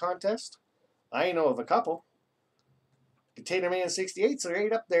anybody with a contest? I know of a couple. ContainerMan68's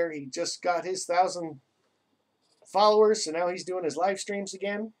right up there. He just got his 1,000 followers, so now he's doing his live streams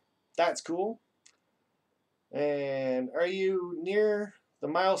again. That's cool. And are you near the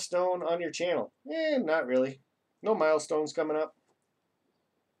milestone on your channel? Not really. No milestones coming up.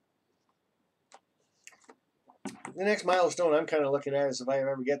 The next milestone I'm kind of looking at is, if I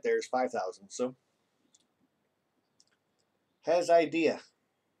ever get there, is 5,000. So, has idea.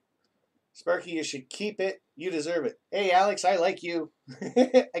 Sparky, you should keep it. You deserve it. Hey, Alex, I like you.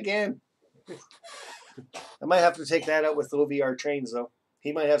 Again. I might have to take that out with OVR Trains, though.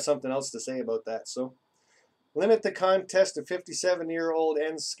 He might have something else to say about that. So, limit the contest to 57-year-old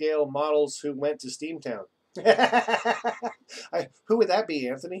N-scale models who went to Steamtown. Who would that be,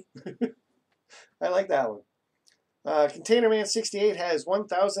 Anthony? I like that one. ContainerMan68 has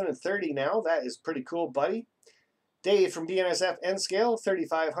 1,030 now. That is pretty cool, buddy. Dave from BNSF N-scale,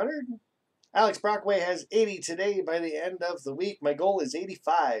 3,500. Alex Brockway has 80 today. By the end of the week, my goal is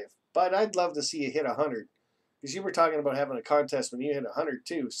 85. But I'd love to see you hit 100. Because you were talking about having a contest when you hit 100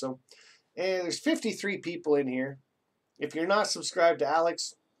 too. So, and there's 53 people in here. If you're not subscribed to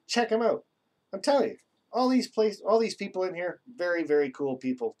Alex, check him out. I'm telling you, all these people in here, very, very cool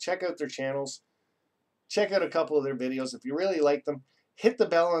people. Check out their channels. Check out a couple of their videos. If you really like them, hit the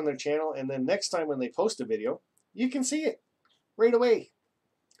bell on their channel, and then next time when they post a video, you can see it right away.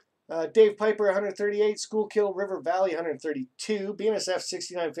 Dave Piper, 138. Schoolkill River Valley, 132. BNSF,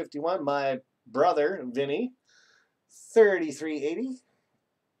 6951. My brother, Vinny, 3380.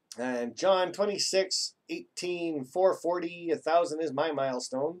 And John, 26, 18, 440. 1,000 is my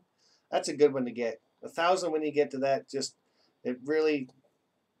milestone. That's a good one to get. 1,000, when you get to that, just, it really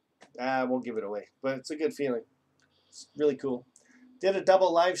I won't give it away, but it's a good feeling. It's really cool. Did a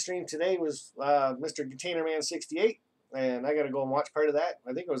double live stream today. Was Mr. Container Man 68, and I got to go and watch part of that.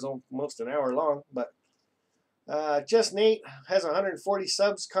 I think it was almost an hour long, but Just Nate has 140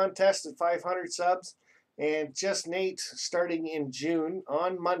 subs contest at 500 subs. And Just Nate, starting in June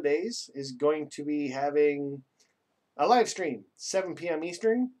on Mondays, is going to be having a live stream, 7 p.m.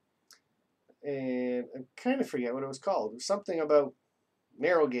 Eastern. And I kind of forget what it was called. It was something about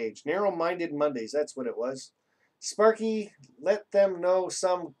narrow gauge, narrow-minded Mondays. That's what it was. Sparky, let them know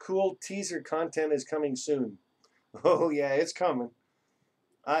some cool teaser content is coming soon. Oh yeah, it's coming.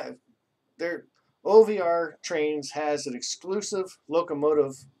 Their OVR Trains has an exclusive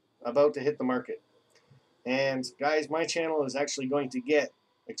locomotive about to hit the market. And guys, my channel is actually going to get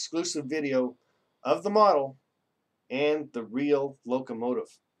exclusive video of the model and the real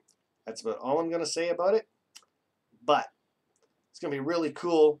locomotive. That's about all I'm going to say about it. But it's going to be really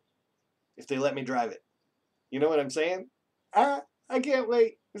cool if they let me drive it. You know what I'm saying? I can't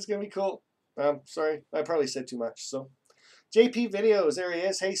wait. It's going to be cool. Sorry, I probably said too much. So, JP Videos, there he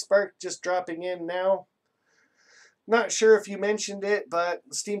is. Hey, Spark, just dropping in now. Not sure if you mentioned it, but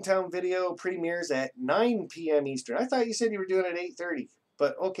Steamtown video premieres at 9 p.m. Eastern. I thought you said you were doing it at 8:30.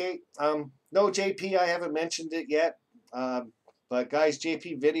 But okay. No, JP, I haven't mentioned it yet. But guys,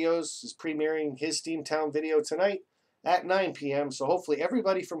 JP Videos is premiering his Steamtown video tonight at 9 p.m. So hopefully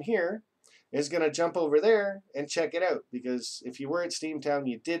everybody from here is going to jump over there and check it out. Because if you were at Steamtown,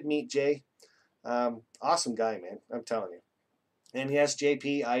 you did meet Jay. Awesome guy, man. I'm telling you. And yes,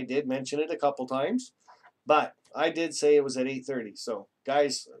 JP, I did mention it a couple times. But I did say it was at 8:30. So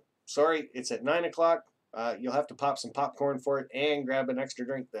guys, sorry, it's at 9 o'clock. You'll have to pop some popcorn for it and grab an extra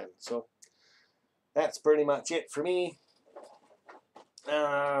drink then. So that's pretty much it for me.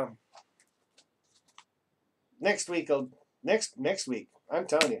 Next week, next week, I'm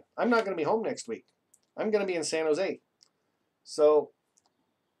telling you, I'm not going to be home next week. I'm going to be in San Jose. So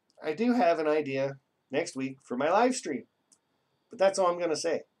I do have an idea next week for my live stream. But that's all I'm going to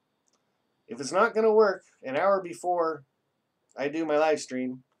say. If it's not going to work an hour before I do my live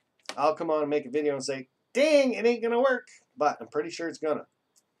stream, I'll come on and make a video and say, dang, it ain't going to work. But I'm pretty sure it's going to.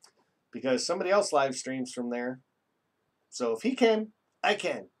 Because somebody else live streams from there. So if he can, I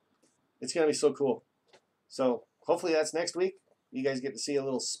can. It's going to be so cool. So hopefully that's next week. You guys get to see a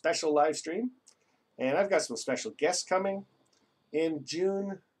little special live stream. And I've got some special guests coming in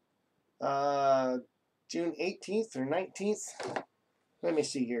June 18th or 19th. Let me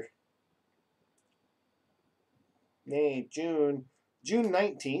see here. June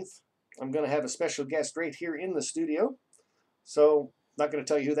 19th. I'm going to have a special guest right here in the studio. So, not going to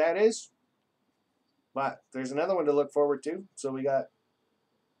tell you who that is. But there's another one to look forward to. So we got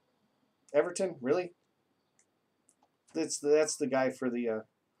Everton, really? That's the guy for the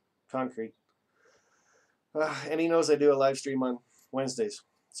concrete. And he knows I do a live stream on Wednesdays.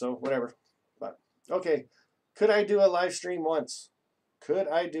 So, whatever. But, okay. Could I do a live stream once? Could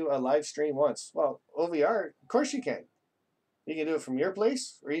I do a live stream once? Well, OVR, of course you can. You can do it from your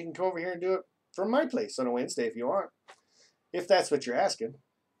place, or you can come over here and do it from my place on a Wednesday if you want. If that's what you're asking.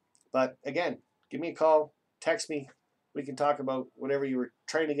 But again, give me a call, text me. We can talk about whatever you were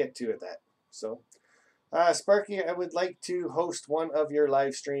trying to get to at that. So, Sparky, I would like to host one of your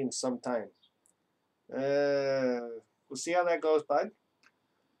live streams sometime. We'll see how that goes, bud.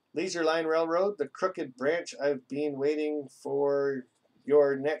 Leisure Line Railroad, the Crooked Branch. I've been waiting for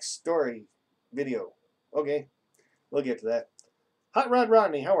your next story video. Okay, we'll get to that. Hot Rod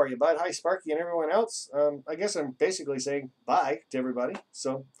Rodney, how are you, bud? Hi, Sparky and everyone else. I guess I'm basically saying bye to everybody.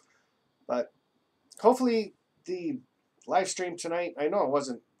 So, but hopefully the live stream tonight, I know it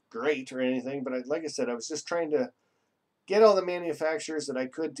wasn't great or anything, but like I said, I was just trying to get all the manufacturers that I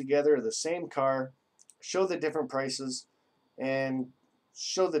could together of the same car, show the different prices, and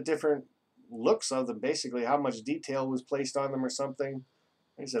show the different looks of them, basically how much detail was placed on them or something.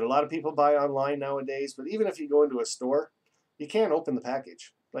 Like I said, a lot of people buy online nowadays, but even if you go into a store, you can't open the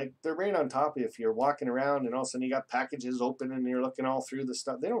package. Like, they're right on top of you if you're walking around and all of a sudden you got packages open and you're looking all through the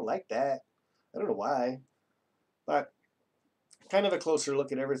stuff. They don't like that. I don't know why. But kind of a closer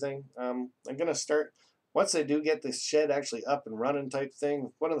look at everything. I'm going to start, once I do get this shed actually up and running type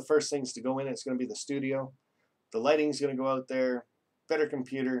thing, one of the first things to go in, it's going to be the studio. The lighting's going to go out there. Better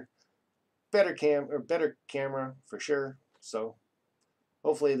computer, better camera for sure. So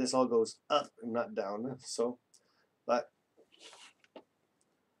hopefully this all goes up and not down. So, but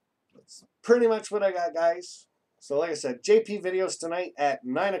that's pretty much what I got, guys. So like I said, JP videos tonight at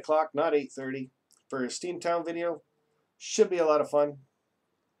 9 o'clock, not 8:30 for a Steamtown video. Should be a lot of fun.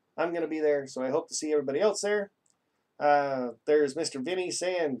 I'm going to be there, so I hope to see everybody else there. There's Mr. Vinny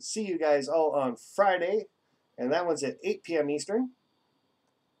saying, see you guys all on Friday. And that one's at 8 p.m. Eastern.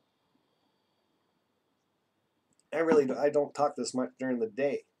 I don't talk this much during the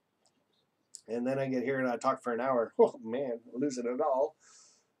day. And then I get here and I talk for an hour. Oh, man, losing it all.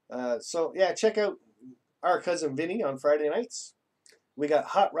 So, yeah, check out our cousin Vinny on Friday nights. We got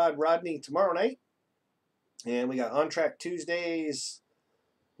Hot Rod Rodney tomorrow night. And we got On Track Tuesdays.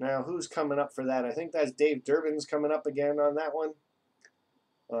 Now, who's coming up for that? I think that's Dave Durbin's coming up again on that one.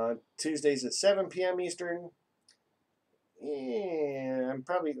 Tuesdays at 7 p.m. Eastern. And I'm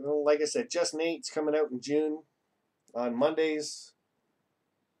probably, like I said, Just Nate's coming out in June on Mondays.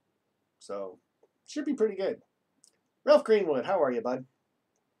 So, should be pretty good. Ralph Greenwood, how are you, bud?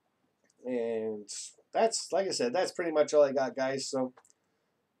 And that's, like I said, that's pretty much all I got, guys. So,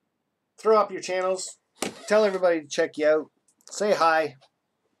 throw up your channels. Tell everybody to check you out. Say hi.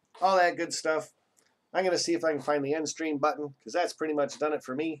 All that good stuff. I'm going to see if I can find the end stream button, because that's pretty much done it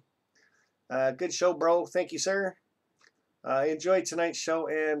for me. Good show, bro. Thank you, sir. Enjoyed tonight's show,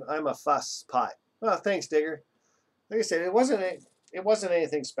 and I'm a fuss pot. Well, thanks, Digger. Like I said, it wasn't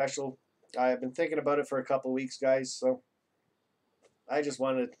anything special. I've been thinking about it for a couple weeks, guys, so I just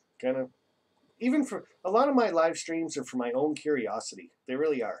wanted to kind of, even for a lot of my live streams are for my own curiosity. They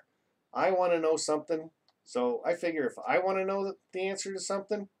really are. I want to know something, so I figure if I want to know the answer to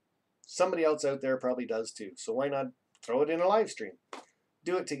something, somebody else out there probably does too. So why not throw it in a live stream?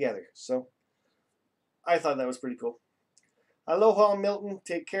 Do it together. So I thought that was pretty cool. Aloha, Milton.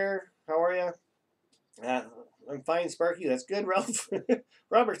 Take care. How are you? I'm fine, Sparky. That's good, Ralph.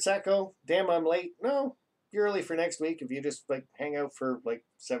 Robert Sacco. Damn, I'm late. No, you're early for next week if you just like hang out for like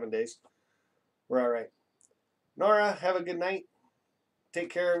 7 days. We're all right. Nora, have a good night. Take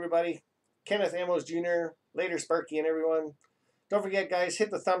care, everybody. Kenneth Amos Jr. Later, Sparky and everyone. Don't forget, guys,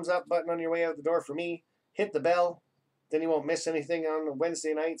 hit the thumbs up button on your way out the door for me. Hit the bell. Then you won't miss anything on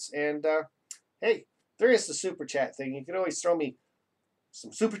Wednesday nights. And, hey, there is the super chat thing. You can always throw me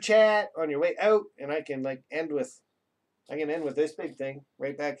some super chat on your way out, and I can end with this big thing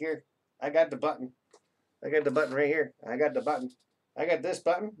right back here. I got the button. I got the button right here. I got the button. I got this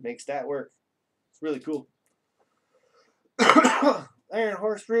button. Makes that work. It's really cool. Iron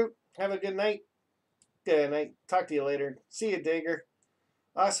Horse Root. Have a good night. Good night. Talk to you later. See you, Digger.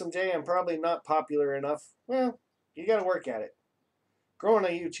 Awesome Jay. I'm probably not popular enough. Well, you got to work at it. Growing a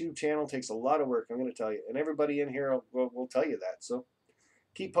YouTube channel takes a lot of work, I'm going to tell you. And everybody in here will tell you that. So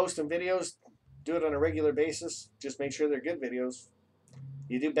keep posting videos. Do it on a regular basis. Just make sure they're good videos.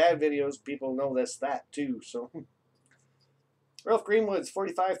 You do bad videos, people know that too. So Ralph Greenwood's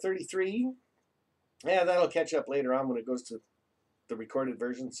 4533. Yeah, that'll catch up later on when it goes to the recorded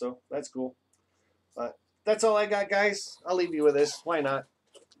version. So that's cool. But that's all I got, guys. I'll leave you with this. Why not?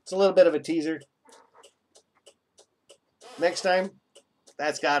 It's a little bit of a teaser. Next time,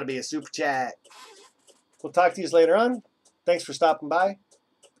 that's got to be a super chat. We'll talk to you later on. Thanks for stopping by.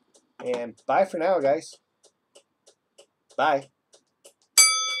 And bye for now, guys. Bye.